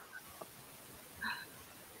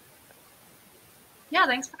 Yeah,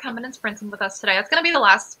 thanks for coming and sprinting with us today. It's going to be the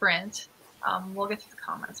last sprint. We'll get to the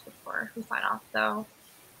comments before we sign off, though.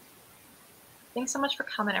 Thanks so much for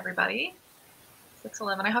coming, everybody.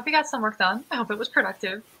 6:11. I hope you got some work done. I hope it was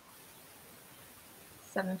productive.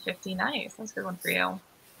 7:50. Nice. That was a good one for you.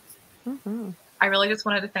 Mm-hmm. I really just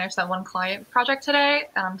wanted to finish that one client project today,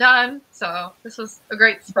 and I'm done. So this was a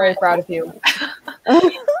great I'm very sprint. proud of you.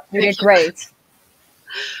 You did great.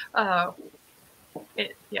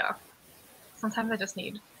 Yeah. Sometimes I just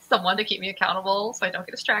need someone to keep me accountable so I don't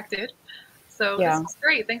get distracted. So Yeah. This was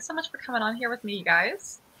great. Thanks so much for coming on here with me, you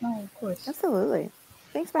guys. Oh, of course. Absolutely.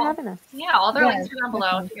 Thanks for having us. Yeah, all their Yeah, links are down below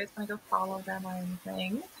if definitely. you guys want to go follow them or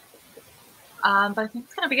anything. But I think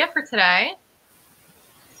it's going to be it for today.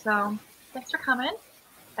 So thanks for coming.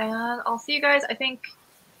 And I'll see you guys. I think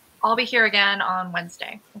I'll be here again on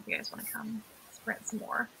Wednesday if you guys want to come sprint some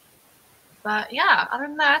more. But yeah, other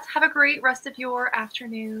than that, have a great rest of your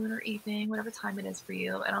afternoon or evening, whatever time it is for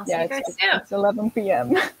you. And I'll see you guys soon. It's 11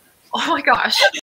 p.m. Oh my gosh.